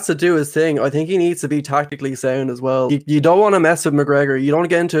while he has to do his thing, I think he needs to be tactically sound as well. You don't want to mess with McGregor. You don't want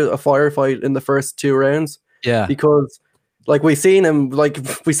to get into a firefight in the first 2 rounds. Yeah. Because like we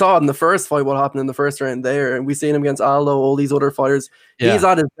saw in the first fight what happened in the first round there, and we seen him against Aldo, all these other fighters. Yeah. He's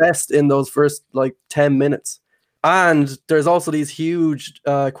at his best in those first like 10 minutes. And there's also these huge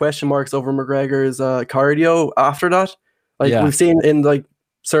question marks over McGregor's cardio after that. Like we've seen in like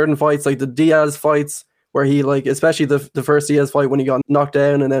certain fights, like the Diaz fights, where he like, especially the first Diaz fight when he got knocked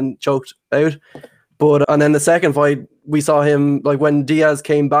down and then choked out. And then the second fight, we saw him like when Diaz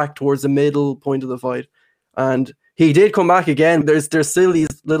came back towards the middle point of the fight, and he did come back again. There's still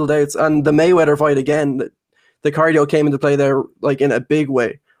these little doubts. And the Mayweather fight again, the cardio came into play there like in a big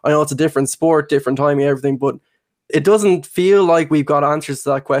way. I know it's a different sport, different timing, everything, but it doesn't feel like we've got answers to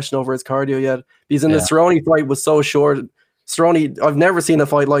that question over his cardio yet. Because in the Cerrone fight was so short. Cerrone, I've never seen a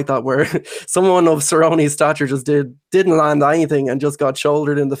fight like that where someone of Cerrone's stature just didn't land anything and just got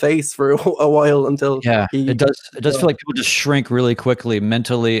shouldered in the face for a while until it does feel like people just shrink really quickly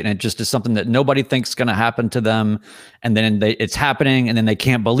mentally, and it just is something that nobody thinks is going to happen to them, and then it's happening, and then they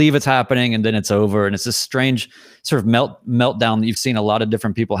can't believe it's happening, and then it's over, and it's this strange sort of meltdown that you've seen a lot of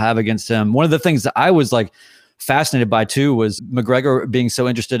different people have against him. One of the things that I was like fascinated by too was McGregor being so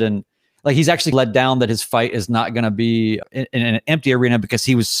interested in, like, he's actually let down that his fight is not going to be in an empty arena because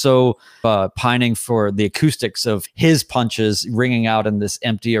he was so pining for the acoustics of his punches ringing out in this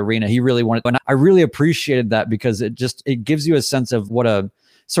empty arena. He really wanted, and I really appreciated that because it gives you a sense of what a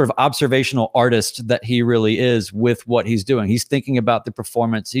sort of observational artist that he really is with what he's doing. He's thinking about the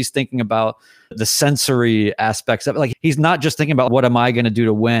performance. He's thinking about the sensory aspects of it. Like, he's not just thinking about what am I going to do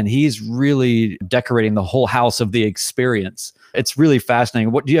to win. He's really decorating the whole house of the experience. It's really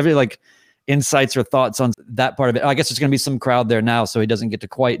fascinating. What do you have any like insights or thoughts on that part of it? I guess there's going to be some crowd there now, so he doesn't get to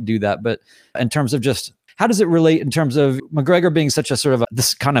quite do that. But in terms of just how does it relate in terms of McGregor being such a sort of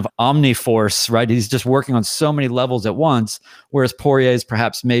this kind of omniforce, right? He's just working on so many levels at once, whereas Poirier is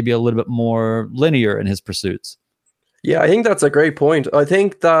perhaps maybe a little bit more linear in his pursuits. Yeah, I think that's a great point. I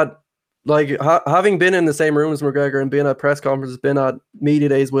think that like having been in the same room as McGregor and being at press conferences, been at media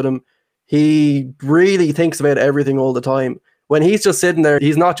days with him, he really thinks about everything all the time. When he's just sitting there,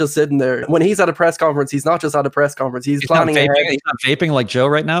 he's not just sitting there. When he's at a press conference, he's not just at a press conference. He's planning ahead. He's not vaping like Joe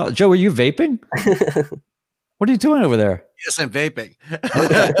right now. Joe, are you vaping? What are you doing over there? Yes, I'm vaping.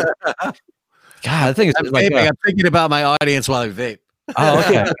 God, I think it's I'm vaping. I'm thinking about my audience while I vape. Oh,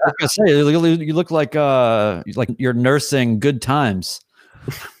 okay. I was gonna say you look like you're nursing good times.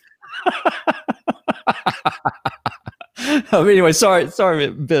 Anyway, sorry,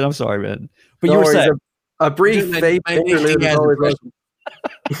 Ben. I'm sorry, man. But No you were worries, saying a brief fake interlude is always welcome.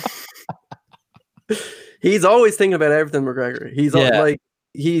 He's always thinking about everything, McGregor. He's like,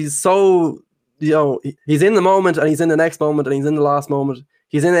 he's so, he's in the moment and he's in the next moment and he's in the last moment.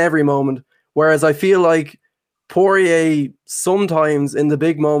 He's in every moment. Whereas I feel like Poirier, sometimes in the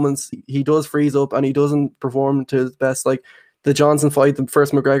big moments, he does freeze up and he doesn't perform to his best. Like the Johnson fight, the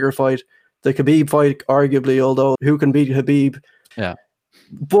first McGregor fight, the Khabib fight, arguably, although who can beat Khabib? Yeah.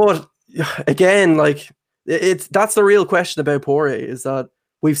 But again, like, that's the real question about Poirier, is that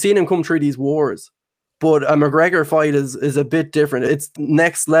we've seen him come through these wars, but a McGregor fight is a bit different. It's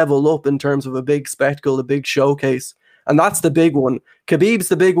next level up in terms of a big spectacle, a big showcase. And that's the big one. Khabib's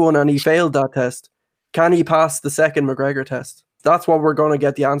the big one, and he failed that test. Can he pass the second McGregor test? That's what we're going to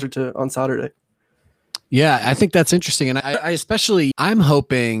get the answer to on Saturday. Yeah, I think that's interesting. And I'm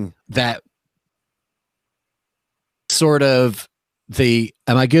hoping that sort of am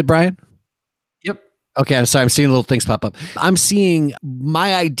I good, Brian? Yep. Okay, I'm sorry. I'm seeing little things pop up. I'm seeing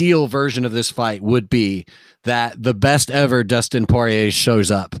my ideal version of this fight would be that the best ever Dustin Poirier shows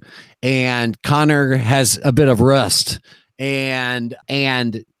up and Conor has a bit of rust and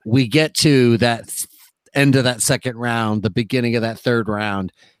we get to that end of that second round, the beginning of that third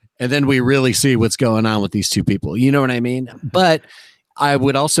round, and then we really see what's going on with these two people. You know what I mean? But I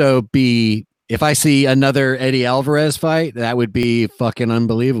would also be, if I see another Eddie Alvarez fight, that would be fucking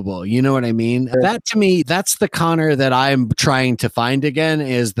unbelievable. You know what I mean? Yeah. That, to me, that's the Conor that I'm trying to find again,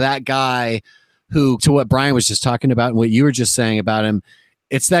 is that guy who, to what Brian was just talking about and what you were just saying about him,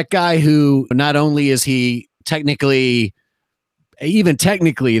 it's that guy who not only is he technically,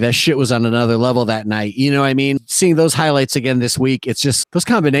 that shit was on another level that night. You know what I mean? Seeing those highlights again this week, it's just, those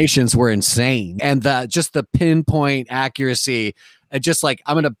combinations were insane. And just the pinpoint accuracy, just like,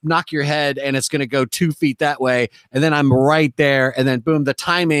 I'm going to knock your head and it's going to go 2 feet that way. And then I'm right there. And then boom, the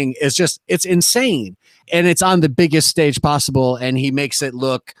timing is just, it's insane. And it's on the biggest stage possible. And he makes it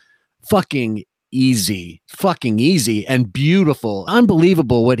look fucking easy and beautiful.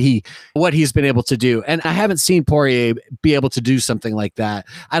 Unbelievable what he's been able to do. And I haven't seen Poirier be able to do something like that.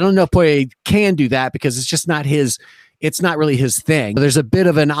 I don't know if Poirier can do that because it's just not it's not really his thing. There's a bit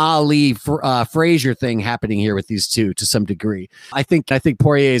of an Ali Frazier thing happening here with these two to some degree. I think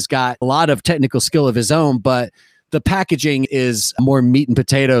Poirier's got a lot of technical skill of his own, but the packaging is more meat and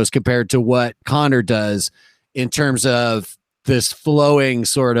potatoes compared to what Conor does in terms of this flowing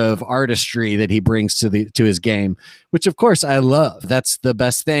sort of artistry that he brings to his game, which of course I love. That's the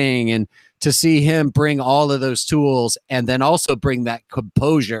best thing. And to see him bring all of those tools and then also bring that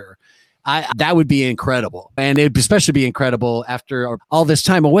composure, that would be incredible. And it'd especially be incredible after all this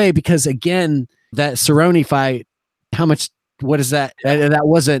time away, because again, that Cerrone fight, what is that? There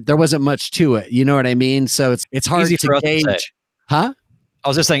wasn't much to it. You know what I mean? So it's hard to gauge. Huh? I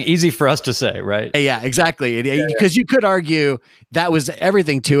was just saying, easy for us to say, right? Yeah, exactly. Because you could argue that was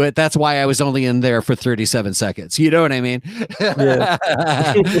everything to it. That's why I was only in there for 37 seconds. You know what I mean? Yeah.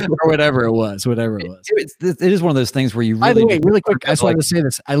 Or whatever it was. It is one of those things where you really... By the way, really quick, I just wanted to say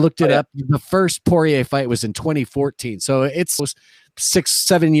this. I looked it up. The first Poirier fight was in 2014. So it's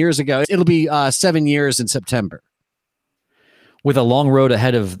 6-7 years ago. It'll be 7 years in September. With a long road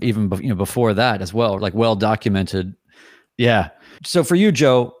ahead of even before that as well, like well documented. Yeah. So for you,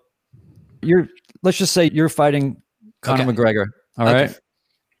 Joe, let's just say you're fighting Conor McGregor. All right.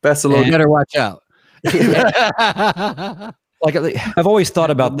 Best of luck. You better watch out. Like, I've always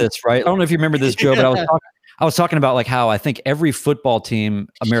thought about this, right? I don't know if you remember this, Joe, but I was talking about like how I think every football team,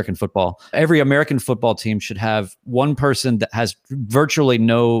 every American football team should have one person that has virtually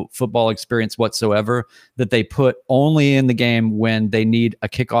no football experience whatsoever that they put only in the game when they need a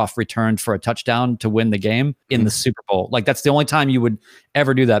kickoff return for a touchdown to win the game in the Super Bowl. Like that's the only time you would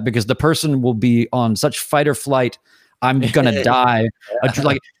ever do that, because the person will be on such fight or flight. I'm going to die.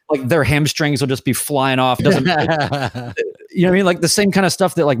 Like their hamstrings will just be flying off. You know what I mean? Like the same kind of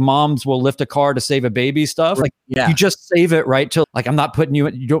stuff that like moms will lift a car to save a baby stuff. Like you just save it right till like, I'm not putting you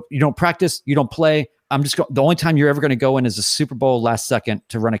in, you don't practice, you don't play. I'm just the only time you're ever going to go in is a Super Bowl last second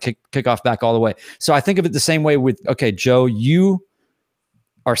to run a kickoff back all the way. So I think of it the same way with, okay, Joe, you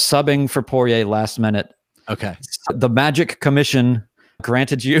are subbing for Poirier last minute. Okay. The Magic Commission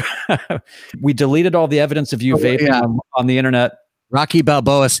granted you. We deleted all the evidence of you vaping on the internet. Rocky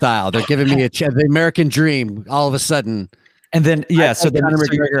Balboa style. They're giving me the American dream all of a sudden. And then, yeah, so then Conor so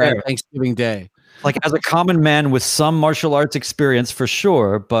you're McGregor there. on Thanksgiving Day. Like as a common man with some martial arts experience for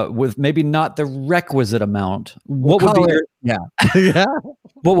sure, but with maybe not the requisite amount. What would be your yeah?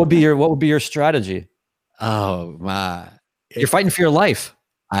 what would be your strategy? Oh my! You're fighting for your life.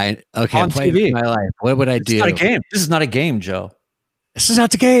 I'm On playing TV. for my life. What would I It's do? not a game. This is not a game, Joe. This is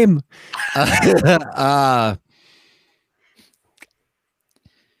not the game.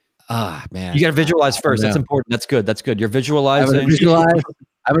 Man. You got to visualize first. That's know. important. That's good. That's good. You're I'm gonna visualizing. visualize.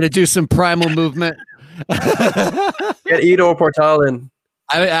 I'm gonna do some primal movement. Get Ido Portal in.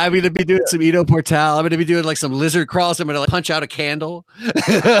 I'm gonna be doing some Ido Portal. I'm gonna be doing like some lizard crawls. I'm gonna like punch out a candle.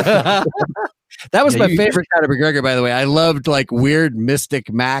 That was my favorite Conor McGregor, by the way. I loved like weird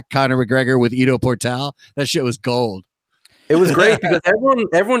mystic Mac Conor McGregor with Ido Portal. That shit was gold. It was great because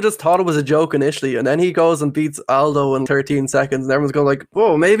everyone just thought it was a joke initially, and then he goes and beats Aldo in 13 seconds, and everyone's going like,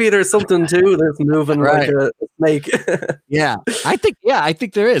 "Whoa, maybe there's something to this moving like a snake." Yeah, I think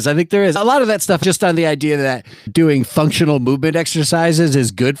there is. I think there is a lot of that stuff just on the idea that doing functional movement exercises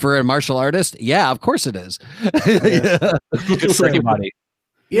is good for a martial artist. Yeah, of course it is. Good for anybody.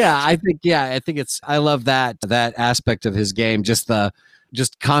 I think it's. I love that aspect of his game.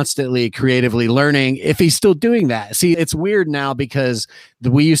 Just constantly creatively learning if he's still doing that. See, it's weird now because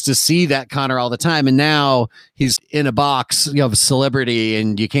we used to see that Conor all the time, and now he's in a box, of a celebrity,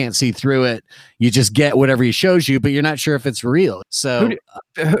 and you can't see through it. You just get whatever he shows you, but you're not sure if it's real. So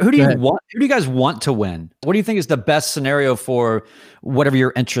who do you want? Who do you guys want to win? What do you think is the best scenario for whatever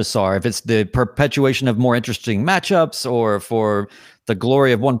your interests are? If it's the perpetuation of more interesting matchups, or for the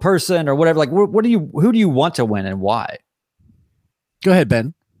glory of one person, or whatever, like who do you want to win and why? Go ahead,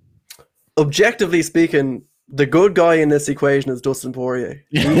 Ben. Objectively speaking, the good guy in this equation is Dustin Poirier.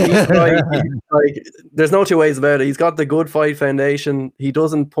 There's no two ways about it. He's got the good fight foundation. He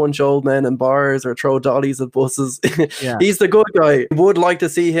doesn't punch old men in bars or throw dollies at buses. Yeah. He's the good guy. Would like to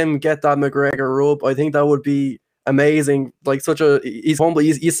see him get that McGregor rub. I think that would be amazing. Like he's humble.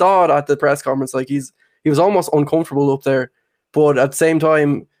 You saw it at the press conference. Like he was almost uncomfortable up there, but at the same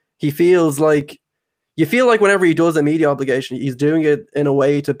time, he feels like. You feel like whenever he does a media obligation, he's doing it in a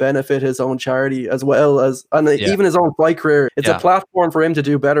way to benefit his own charity as well as, even his own fight career. It's a platform for him to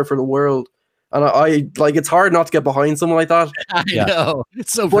do better for the world. And I like, it's hard not to get behind someone like that. I know.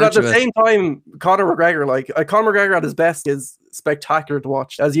 It's so But virtuous. at the same time, Conor McGregor, Conor McGregor at his best is spectacular to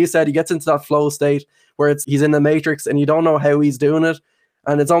watch. As you said, he gets into that flow state where he's in the matrix and you don't know how he's doing it.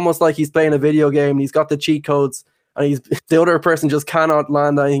 And it's almost like he's playing a video game and he's got the cheat codes and the other person just cannot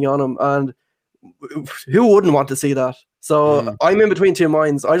land anything on him. And who wouldn't want to see that? So I'm in between two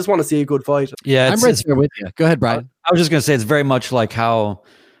minds. I just want to see a good fight. Yeah, I'm right there with you. Go ahead, Brian. I was just going to say it's very much like how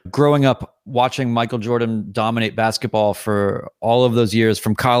growing up watching Michael Jordan dominate basketball for all of those years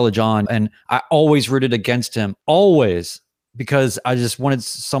from college on, and I always rooted against him, always, because I just wanted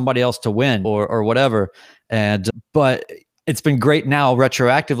somebody else to win or whatever. But it's been great now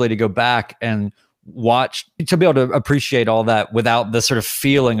retroactively to go back and watch, to be able to appreciate all that without the sort of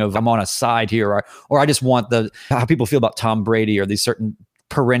feeling of I'm on a side here, or I just want how people feel about Tom Brady or these certain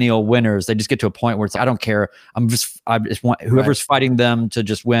perennial winners. They just get to a point where it's like, I don't care. I just want whoever's fighting them to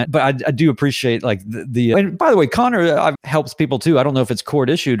just win. But I do appreciate like and by the way, Conor helps people too. I don't know if it's court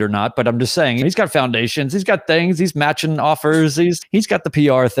issued or not, but I'm just saying he's got foundations, he's got things, he's matching offers, he's got the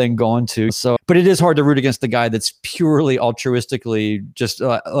PR thing going too. So, but it is hard to root against the guy that's purely altruistically just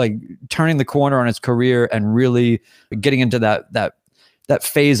like turning the corner on his career and really getting into that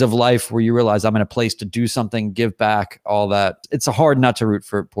phase of life where you realize I'm in a place to do something, give back, all that. It's hard not to root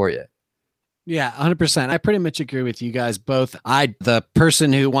for Poirier. Yeah, 100%. I pretty much agree with you guys both. The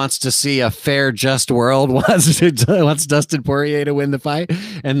person who wants to see a fair, just world wants Dustin Poirier to win the fight,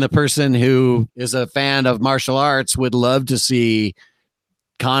 and the person who is a fan of martial arts would love to see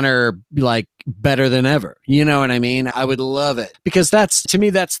Conor like better than ever. You know what I mean? I would love it because to me,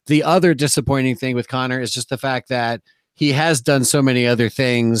 that's the other disappointing thing with Conor is just the fact that he has done so many other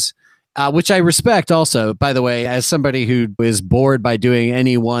things, which I respect also, by the way, as somebody who is bored by doing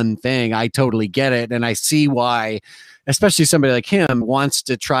any one thing. I totally get it. And I see why, especially somebody like him wants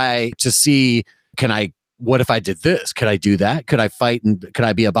to try to see, what if I did this? Could I do that? Could I fight? And could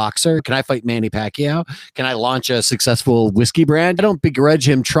I be a boxer? Can I fight Manny Pacquiao? Can I launch a successful whiskey brand? I don't begrudge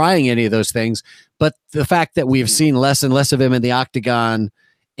him trying any of those things, but the fact that we've seen less and less of him in the octagon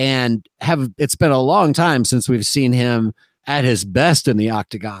and it's been a long time since we've seen him at his best in the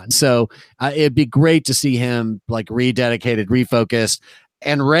octagon. So it'd be great to see him like rededicated, refocused,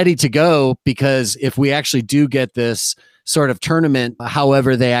 and ready to go, because if we actually do get this sort of tournament,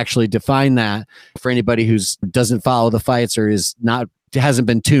 however they actually define that, for anybody who doesn't follow the fights or is not hasn't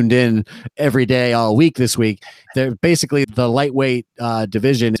been tuned in every day all week this week, they're basically the lightweight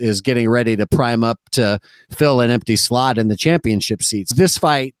division is getting ready to prime up to fill an empty slot in the championship seats. This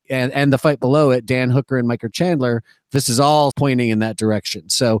fight and the fight below it, Dan Hooker and Michael Chandler, this is all pointing in that direction.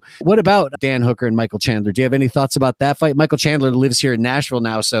 So what about Dan Hooker and Michael Chandler? Do you have any thoughts about that fight? Michael Chandler lives here in Nashville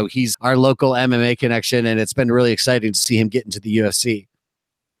now, so he's our local MMA connection, and it's been really exciting to see him get into the UFC.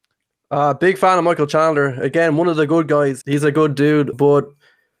 Big fan of Michael Chandler. Again, one of the good guys. He's a good dude, but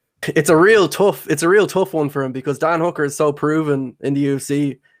it's a real tough one for him because Dan Hooker is so proven in the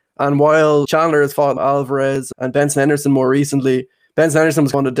UFC. And while Chandler has fought Alvarez and Benson Henderson more recently, Benson Henderson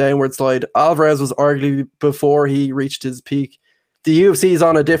was on a downward slide. Alvarez was arguably before he reached his peak. The UFC is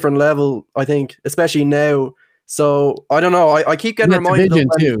on a different level, I think, especially now. So I don't know. I keep getting reminded division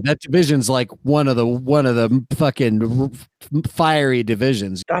too. That division's like one of the fucking fiery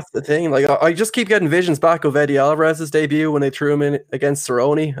divisions. That's the thing. Like I just keep getting visions back of Eddie Alvarez's debut when they threw him in against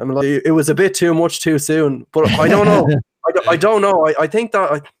Cerrone. I mean, like, it was a bit too much too soon. But I don't know. I don't know. I think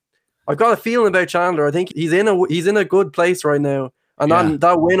that I've got a feeling about Chandler. I think he's in a good place right now. And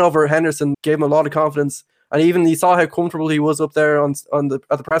that win over Henderson gave him a lot of confidence. And even you saw how comfortable he was up there at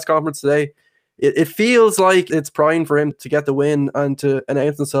the press conference today. It feels like it's prime for him to get the win and to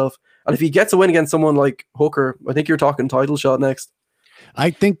announce himself. And if he gets a win against someone like Hooker, I think you're talking title shot next. I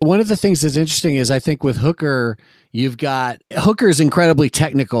think one of the things that's interesting is I think with Hooker, Hooker is incredibly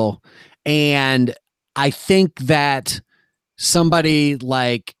technical. And I think that somebody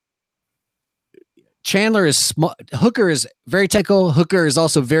like Chandler Hooker is very technical. Hooker is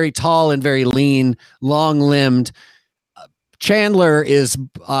also very tall and very lean, long-limbed. Chandler is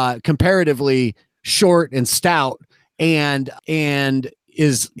comparatively short and stout and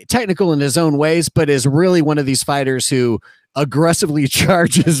is technical in his own ways, but is really one of these fighters who aggressively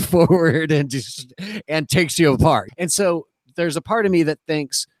charges forward and takes you apart. And so there's a part of me that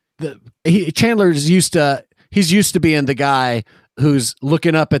thinks that Chandler's used to being the guy who's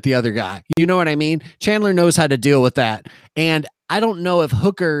looking up at the other guy. You know what I mean? Chandler knows how to deal with that. And I don't know if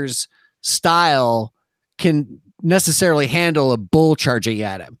Hooker's style can necessarily handle a bull charging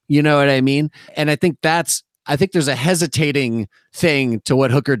at him. You know what I mean? And I think there's a hesitating thing to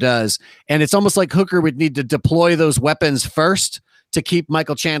what Hooker does. And it's almost like Hooker would need to deploy those weapons first to keep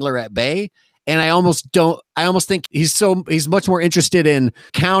Michael Chandler at bay. And I almost think he's much more interested in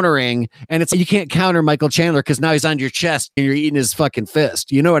countering. And you can't counter Michael Chandler because now he's on your chest and you're eating his fucking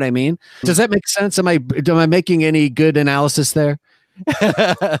fist. You know what I mean? Does that make sense? Am I making any good analysis there?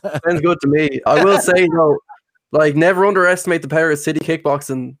 Sounds good to me. I will say though, like, never underestimate the power of City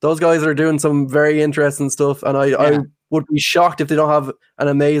Kickboxing. Those guys are doing some very interesting stuff, and I would be shocked if they don't have an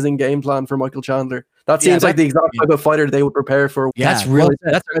amazing game plan for Michael Chandler. That seems like the exact type of fighter they would prepare for. Yeah,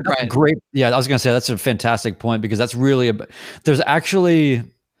 that's a great. Yeah, I was going to say that's a fantastic point because that's really there's actually,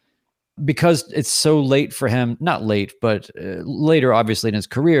 because it's so late for him, not late, but later obviously in his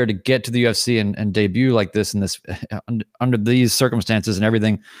career to get to the UFC and debut like this in this under these circumstances and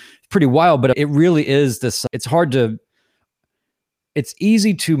everything. Pretty wild, but it really is this. It's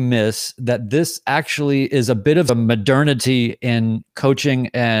easy to miss that this actually is a bit of a modernity in coaching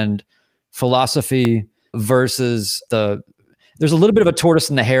and philosophy versus there's a little bit of a tortoise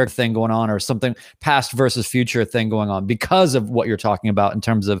and the hare thing going on, or something past versus future thing going on because of what you're talking about in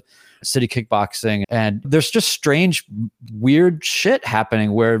terms of City Kickboxing. And there's just strange, weird shit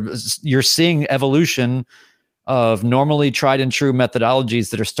happening where you're seeing evolution of normally tried and true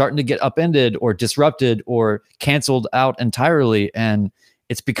methodologies that are starting to get upended or disrupted or canceled out entirely. And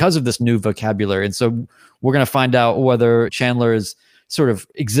it's because of this new vocabulary. And so we're going to find out whether Chandler is sort of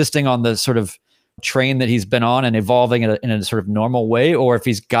existing on the sort of train that he's been on and evolving in a sort of normal way, or if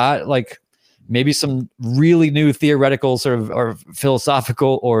he's got like maybe some really new theoretical sort of or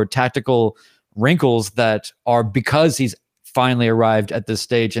philosophical or tactical wrinkles that are because he's finally arrived at this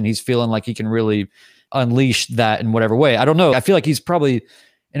stage and he's feeling like he can really unleash that in whatever way. I don't know. I feel like he's probably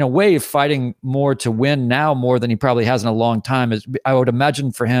in a way fighting more to win now more than he probably has in a long time. I would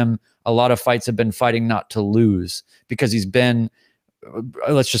imagine for him, a lot of fights have been fighting not to lose because he's been,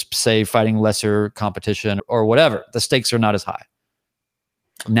 let's just say, fighting lesser competition or whatever. The stakes are not as high.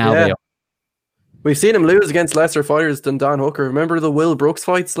 Now they are. We've seen him lose against lesser fighters than Dan Hooker. Remember the Will Brooks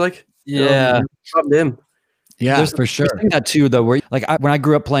fights? Like, yeah. Him. Yeah, for sure. That too, though, where like when I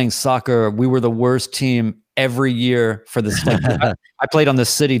grew up playing soccer, we were the worst team every year for this. Like, I played on the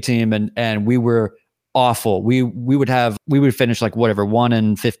city team, and we were awful. We would finish like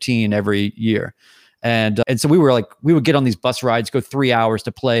 1-15 every year, and so we would get on these bus rides, go 3 hours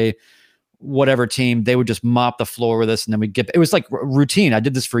to play whatever team. They would just mop the floor with us, and then it was like routine. I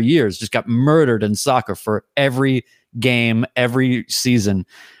did this for years. Just got murdered in soccer for every game every season.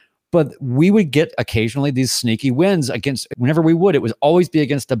 But we would get occasionally these sneaky wins against, whenever we would, it would always be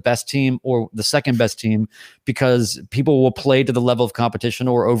against the best team or the second best team, because people will play to the level of competition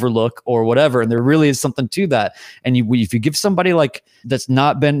or overlook or whatever. And there really is something to that. And if you give somebody like that's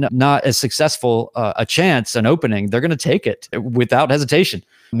not as successful a chance, an opening, they're going to take it without hesitation.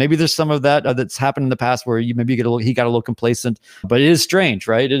 Maybe there's some of that that's happened in the past where he got a little complacent, but it is strange,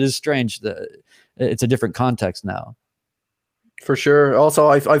 right? It is strange that it's a different context now. For sure. Also,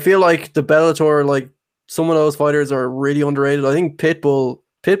 I feel like the Bellator, like some of those fighters are really underrated. I think Pitbull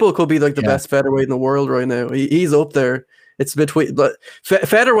could be like the best featherweight in the world right now. He's up there. It's between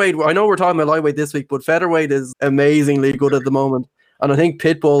featherweight. I know we're talking about lightweight this week, but featherweight is amazingly good at the moment. And I think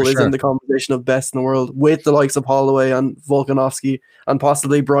Pitbull is in the conversation of best in the world with the likes of Holloway and Volkanovski and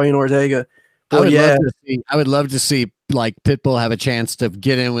possibly Brian Ortega. But I would love to see like Pitbull have a chance to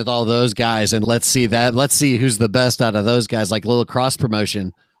get in with all those guys, and let's see who's the best out of those guys, like a little cross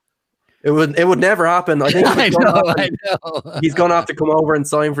promotion. It would never happen. I think I know. He's gonna have to come over and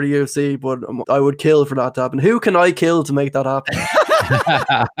sign for the UFC, but I would kill for that to happen. Who can I kill to make that happen?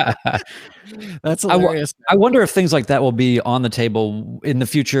 That's hilarious. I wonder if things like that will be on the table in the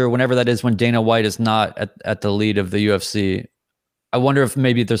future, whenever that is, when Dana White is not at the lead of the UFC. I wonder if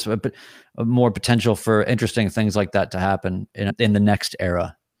maybe there's a more potential for interesting things like that to happen in the next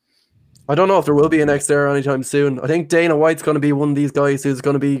era. I don't know if there will be a next era anytime soon. I think Dana White's going to be one of these guys who's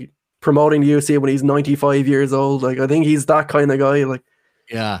going to be promoting the UFC when he's 95 years old. Like, I think he's that kind of guy. Like,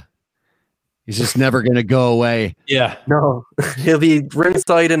 yeah, he's just never going to go away. Yeah, no, he'll be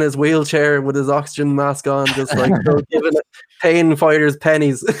ringside in his wheelchair with his oxygen mask on, just like giving pain fighters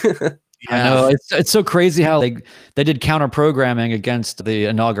pennies. I know, it's so crazy how they did counter programming against the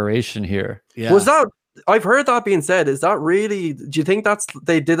inauguration here. Yeah. Was that? I've heard that being said. Is that really? Do you think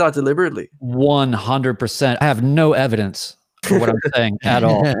they did that deliberately? 100%. I have no evidence for what I'm saying at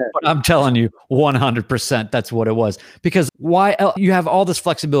all, but I'm telling you, 100%. That's what it was. Because why? You have all this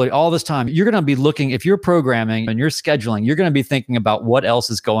flexibility, all this time. You're going to be looking, if you're programming and you're scheduling, you're going to be thinking about what else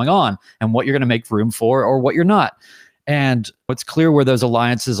is going on and what you're going to make room for or what you're not. And it's clear where those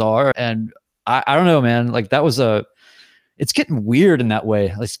alliances are. And I don't know, man, like it's getting weird in that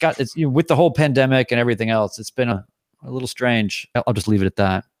way. It's with the whole pandemic and everything else, it's been a little strange. I'll just leave it at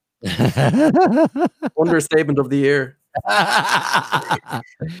that. Understatement of the year.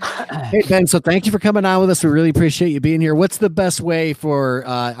 Hey, Ben, so thank you for coming on with us. We really appreciate you being here. What's the best way for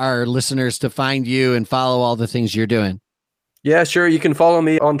our listeners to find you and follow all the things you're doing? Yeah, sure. You can follow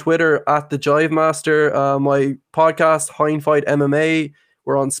me on Twitter at the Jive Master. My podcast, Hindfight MMA.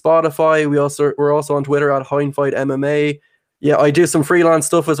 We're on Spotify. We're also on Twitter at Hindfight MMA. Yeah, I do some freelance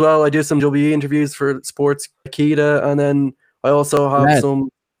stuff as well. I do some WWE interviews for Sports Akita, and then I also have some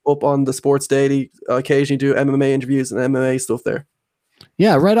up on the Sports Daily. I occasionally do MMA interviews and MMA stuff there.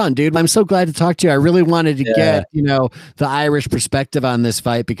 Yeah, right on, dude. I'm so glad to talk to you. I really wanted to get, the Irish perspective on this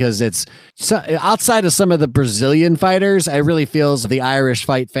fight, because it's outside of some of the Brazilian fighters, I really feel the Irish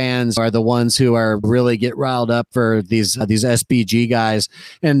fight fans are the ones who are really get riled up for these SBG guys.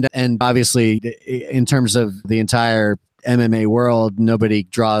 And obviously in terms of the entire MMA world, nobody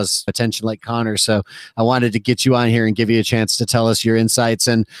draws attention like Conor. So I wanted to get you on here and give you a chance to tell us your insights.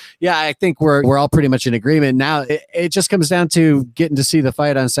 And yeah, I think we're all pretty much in agreement. Now it just comes down to getting to see the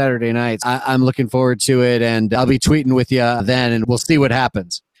fight on Saturday nights. I'm looking forward to it, and I'll be tweeting with you then, and we'll see what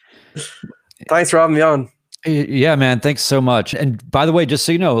happens. Thanks for having me on. Yeah, man. Thanks so much. And by the way, just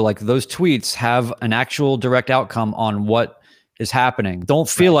so you know, like those tweets have an actual direct outcome on what is happening. Don't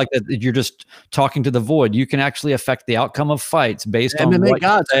feel like that you're just talking to the void. You can actually affect the outcome of fights based on what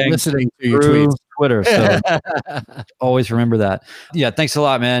you're saying listening to your tweets. Twitter. So always remember that. Yeah, thanks a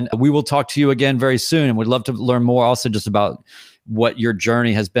lot, man. We will talk to you again very soon, and we'd love to learn more also just about what your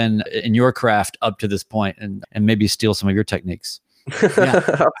journey has been in your craft up to this point, and maybe steal some of your techniques. Yeah.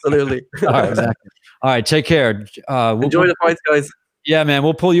 Absolutely. All right, exactly. All right, take care. Enjoy the fights, guys. Yeah, man.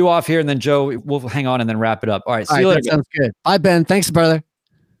 We'll pull you off here, and then Joe, we'll hang on and then wrap it up. All right. See you later. That sounds good. Bye, Ben. Thanks, brother.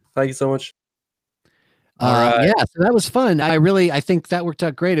 Thank you so much. All right. Yeah, so that was fun. I think that worked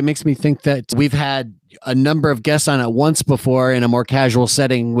out great. It makes me think that we've had a number of guests on at once before in a more casual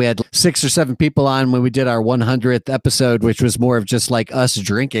setting. We had 6 or 7 people on when we did our 100th episode, which was more of just like us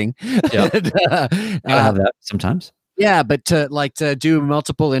drinking. Yeah. I have that sometimes. Yeah, but to do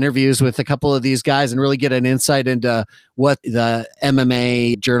multiple interviews with a couple of these guys and really get an insight into what the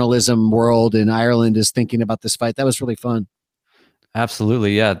MMA journalism world in Ireland is thinking about this fight, that was really fun.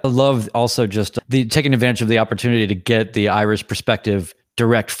 Absolutely, yeah. I love also just taking advantage of the opportunity to get the Irish perspective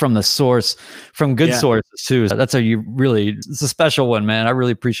direct from the source, from good sources too. That's it's a special one, man. I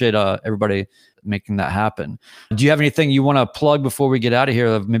really appreciate everybody making that happen. Do you have anything you want to plug before we get out of here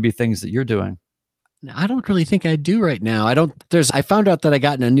of maybe things that you're doing? I don't really think I do right now. I found out that I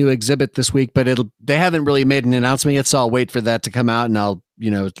got in a new exhibit this week, but they haven't really made an announcement yet. So I'll wait for that to come out and I'll,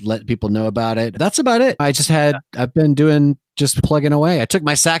 let people know about it. That's about it. I've been doing just plugging away. I took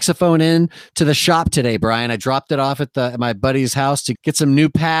my saxophone in to the shop today, Brian. I dropped it off at my buddy's house to get some new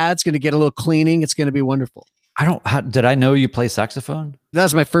pads, going to get a little cleaning. It's going to be wonderful. Did I know you play saxophone? That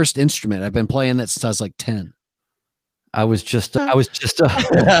was my first instrument. I've been playing that since I was like 10. I was just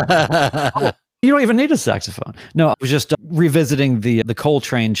you don't even need a saxophone. No, I was just revisiting the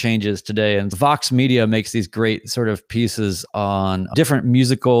Coltrane changes today, and Vox Media makes these great sort of pieces on different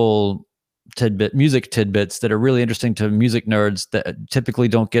music tidbits that are really interesting to music nerds that typically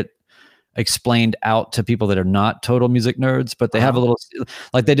don't get explained out to people that are not total music nerds, but they have a little,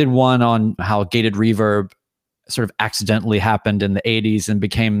 like they did one on how gated reverb sort of accidentally happened in the 80s and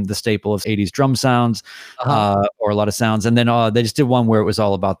became the staple of 80s drum sounds, or a lot of sounds. And then they just did one where it was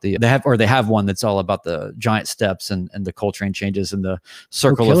all about they have one that's all about the giant steps and the Coltrane changes and the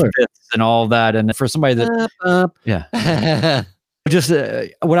circle of fifths and all that. And for somebody that, yeah, just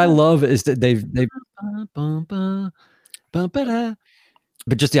what I love is that they've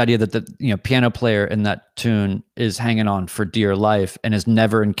but just the idea that the piano player in that tune is hanging on for dear life and has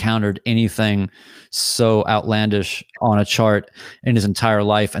never encountered anything so outlandish on a chart in his entire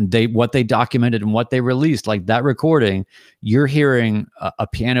life, and what they documented and what they released, like that recording, you're hearing a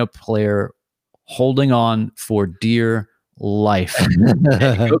piano player holding on for dear life.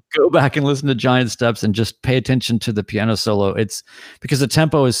 go back and listen to Giant Steps and just pay attention to the piano solo. It's because the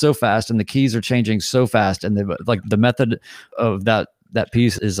tempo is so fast and the keys are changing so fast, and the method of that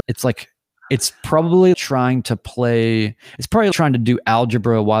piece is, it's probably trying to do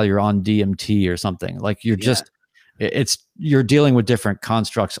algebra while you're on DMT or something. Like you're dealing with different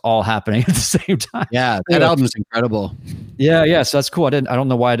constructs all happening at the same time. Yeah, that album's incredible. Yeah. So that's cool. I don't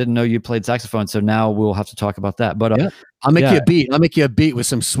know why I didn't know you played saxophone. So now we'll have to talk about that. But I'll make you a beat. I'll make you a beat with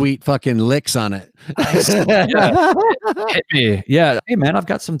some sweet fucking licks on it. Hit me. Yeah. Hey man, I've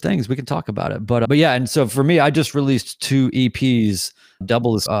got some things we can talk about it. But yeah. And so for me, I just released 2 EPs,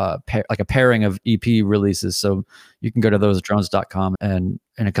 doubles, like a pairing of EP releases. So you can go to thosdrones.com and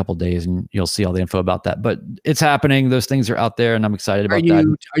in a couple of days and you'll see all the info about that. But it's happening. Those things are out there and I'm excited about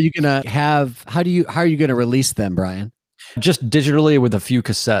that. Are you going to how are you going to release them, Brian? Just digitally with a few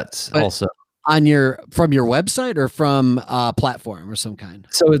cassettes also. From your website or from a platform or some kind?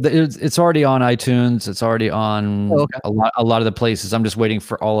 So it's already on iTunes. It's already on a lot of the places. I'm just waiting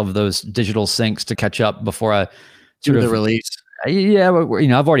for all of those digital syncs to catch up before I do the release. Yeah,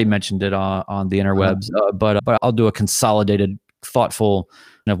 I've already mentioned it on the interwebs, but I'll do a consolidated, thoughtful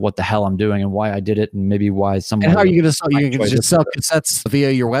of what the hell I'm doing and why I did it, and maybe why someone. And how are you going to sell? You can just sell cassettes via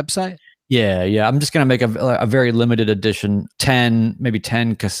your website? Yeah. I'm just going to make a very limited edition, 10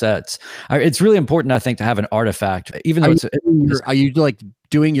 cassettes. It's really important, I think, to have an artifact, even though are you like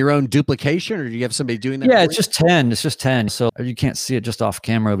doing your own duplication, or do you have somebody doing that? Yeah, it's just 10. It's just 10. So you can't see it just off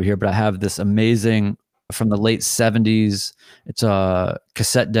camera over here, but I have this amazing from the late 70s. It's a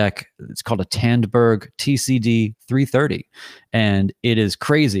cassette deck. It's called a Tandberg TCD 330. And it is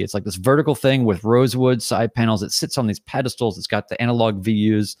crazy. It's like this vertical thing with rosewood side panels. It sits on these pedestals. It's got the analog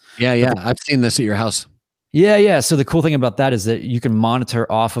VUs. Yeah. I've seen this at your house. Yeah. So the cool thing about that is that you can monitor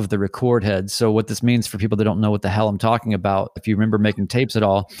off of the record head. So what this means for people that don't know what the hell I'm talking about, if you remember making tapes at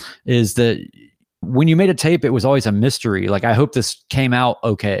all, is that when you made a tape, it was always a mystery. Like, I hope this came out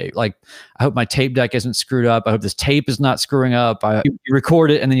okay. Like, I hope my tape deck isn't screwed up. I hope this tape is not screwing up. You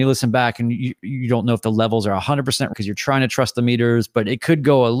record it and then you listen back and you don't know if the levels are 100% because you're trying to trust the meters, but it could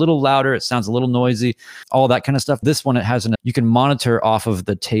go a little louder. It sounds a little noisy, all that kind of stuff. This one, you can monitor off of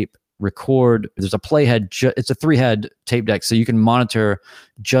the tape record. There's a playhead. It's a 3-head tape deck. So you can monitor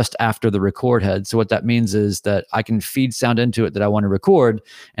just after the record head. So what that means is that I can feed sound into it that I want to record.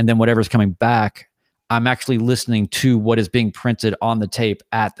 And then whatever's coming back, I'm actually listening to what is being printed on the tape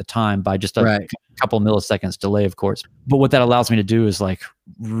at the time by just a couple milliseconds delay, of course. But what that allows me to do is like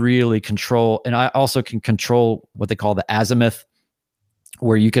really control. And I also can control what they call the azimuth,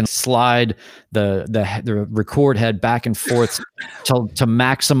 where you can slide the record head back and forth to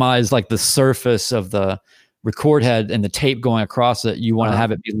maximize like the surface of the record head and the tape going across it. You want to have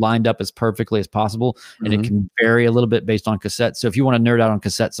it be lined up as perfectly as possible, and it can vary a little bit based on cassette. So if you want to nerd out on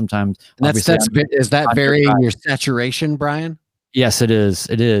cassette, sometimes is that varying your saturation, Brian? Yes, it is.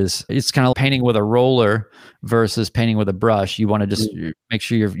 It's kind of painting with a roller versus painting with a brush. You want to just make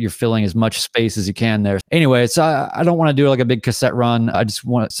sure you're filling as much space as you can there. Anyway, so I don't want to do like a big cassette run. I just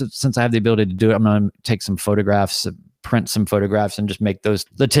want, since I have the ability to do it, I'm going to take some photographs print some photographs and just make those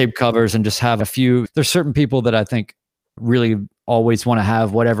the tape covers and just have a few. There's certain people that I think really always want to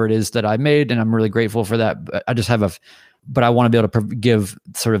have whatever it is that I made, and I'm really grateful for that. But I just have but I want to be able to give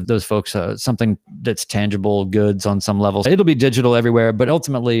sort of those folks something that's tangible goods on some levels. It'll be digital everywhere, but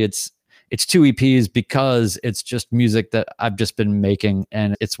ultimately it's 2 EPs because it's just music that I've just been making,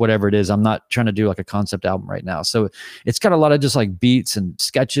 and it's whatever it is. I'm not trying to do like a concept album right now. So it's got a lot of just like beats and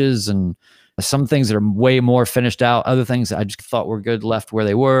sketches and some things that are way more finished out. Other things that I just thought were good left where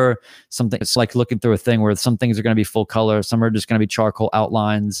they were. Something it's like looking through a thing where some things are going to be full color. Some are just going to be charcoal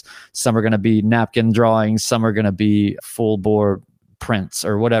outlines. Some are going to be napkin drawings. Some are going to be full bore prints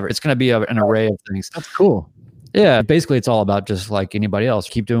or whatever. It's going to be an array of things. That's cool. Yeah, basically it's all about just like anybody else.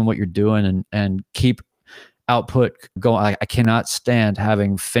 Keep doing what you're doing and keep output going. I cannot stand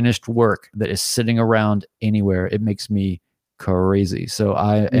having finished work that is sitting around anywhere. It makes me crazy. So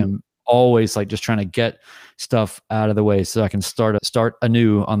I am always like just trying to get stuff out of the way so I can start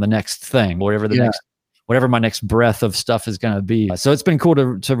anew on the next thing, whatever my next breath of stuff is going to be. So it's been cool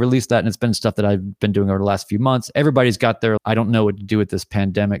to release that. And it's been stuff that I've been doing over the last few months. Everybody's got their, I don't know what to do with this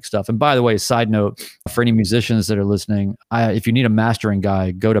pandemic stuff. And by the way, side note, for any musicians that are listening, if you need a mastering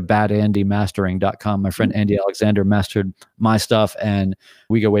guy, go to badandymastering.com. My friend Andy Alexander mastered my stuff and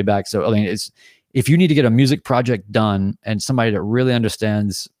we go way back. So I mean, if you need to get a music project done and somebody that really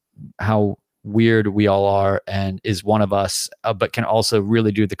understands how weird we all are and is one of us, but can also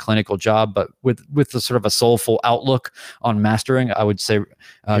really do the clinical job, but with the sort of a soulful outlook on mastering, I would say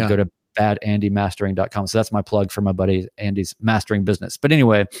go to badandymastering.com. So that's my plug for my buddy Andy's mastering business. But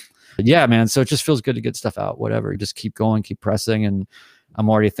anyway, yeah, man. So it just feels good to get stuff out, whatever. Just keep going, keep pressing. And I'm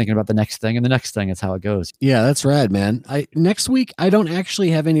already thinking about the next thing and the next thing. Is how it goes. Yeah, that's rad, man. Next week, I don't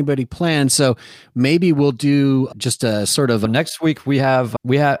actually have anybody planned. So maybe we'll do just a sort of next week.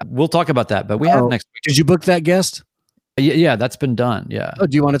 We'll talk about that, but we have next week. Did you book that guest? Yeah, that's been done. Yeah. Oh,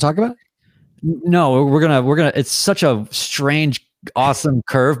 do you want to talk about it? No, we're gonna, it's such a strange, awesome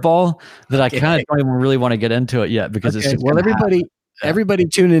curveball that I kind of don't even really want to get into it yet because it's just Everybody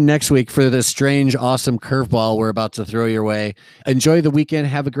tune in next week for this strange, awesome curveball we're about to throw your way. Enjoy the weekend.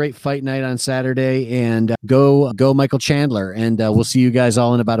 Have a great fight night on Saturday and go Michael Chandler. And we'll see you guys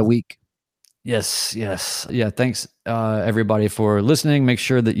all in about a week. Yes. Yeah. Thanks everybody for listening. Make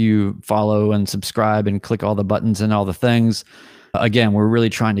sure that you follow and subscribe and click all the buttons and all the things. Again, we're really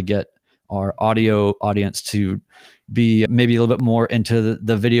trying to get our audio audience to be maybe a little bit more into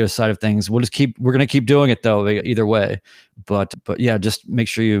the video side of things. We're going to keep doing it though, either way. But yeah, just make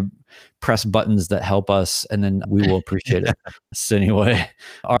sure you press buttons that help us and then we will appreciate it. So anyway,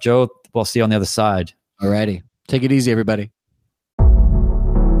 Joe, we'll see you on the other side. All righty. Take it easy, everybody.